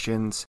ask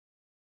questions.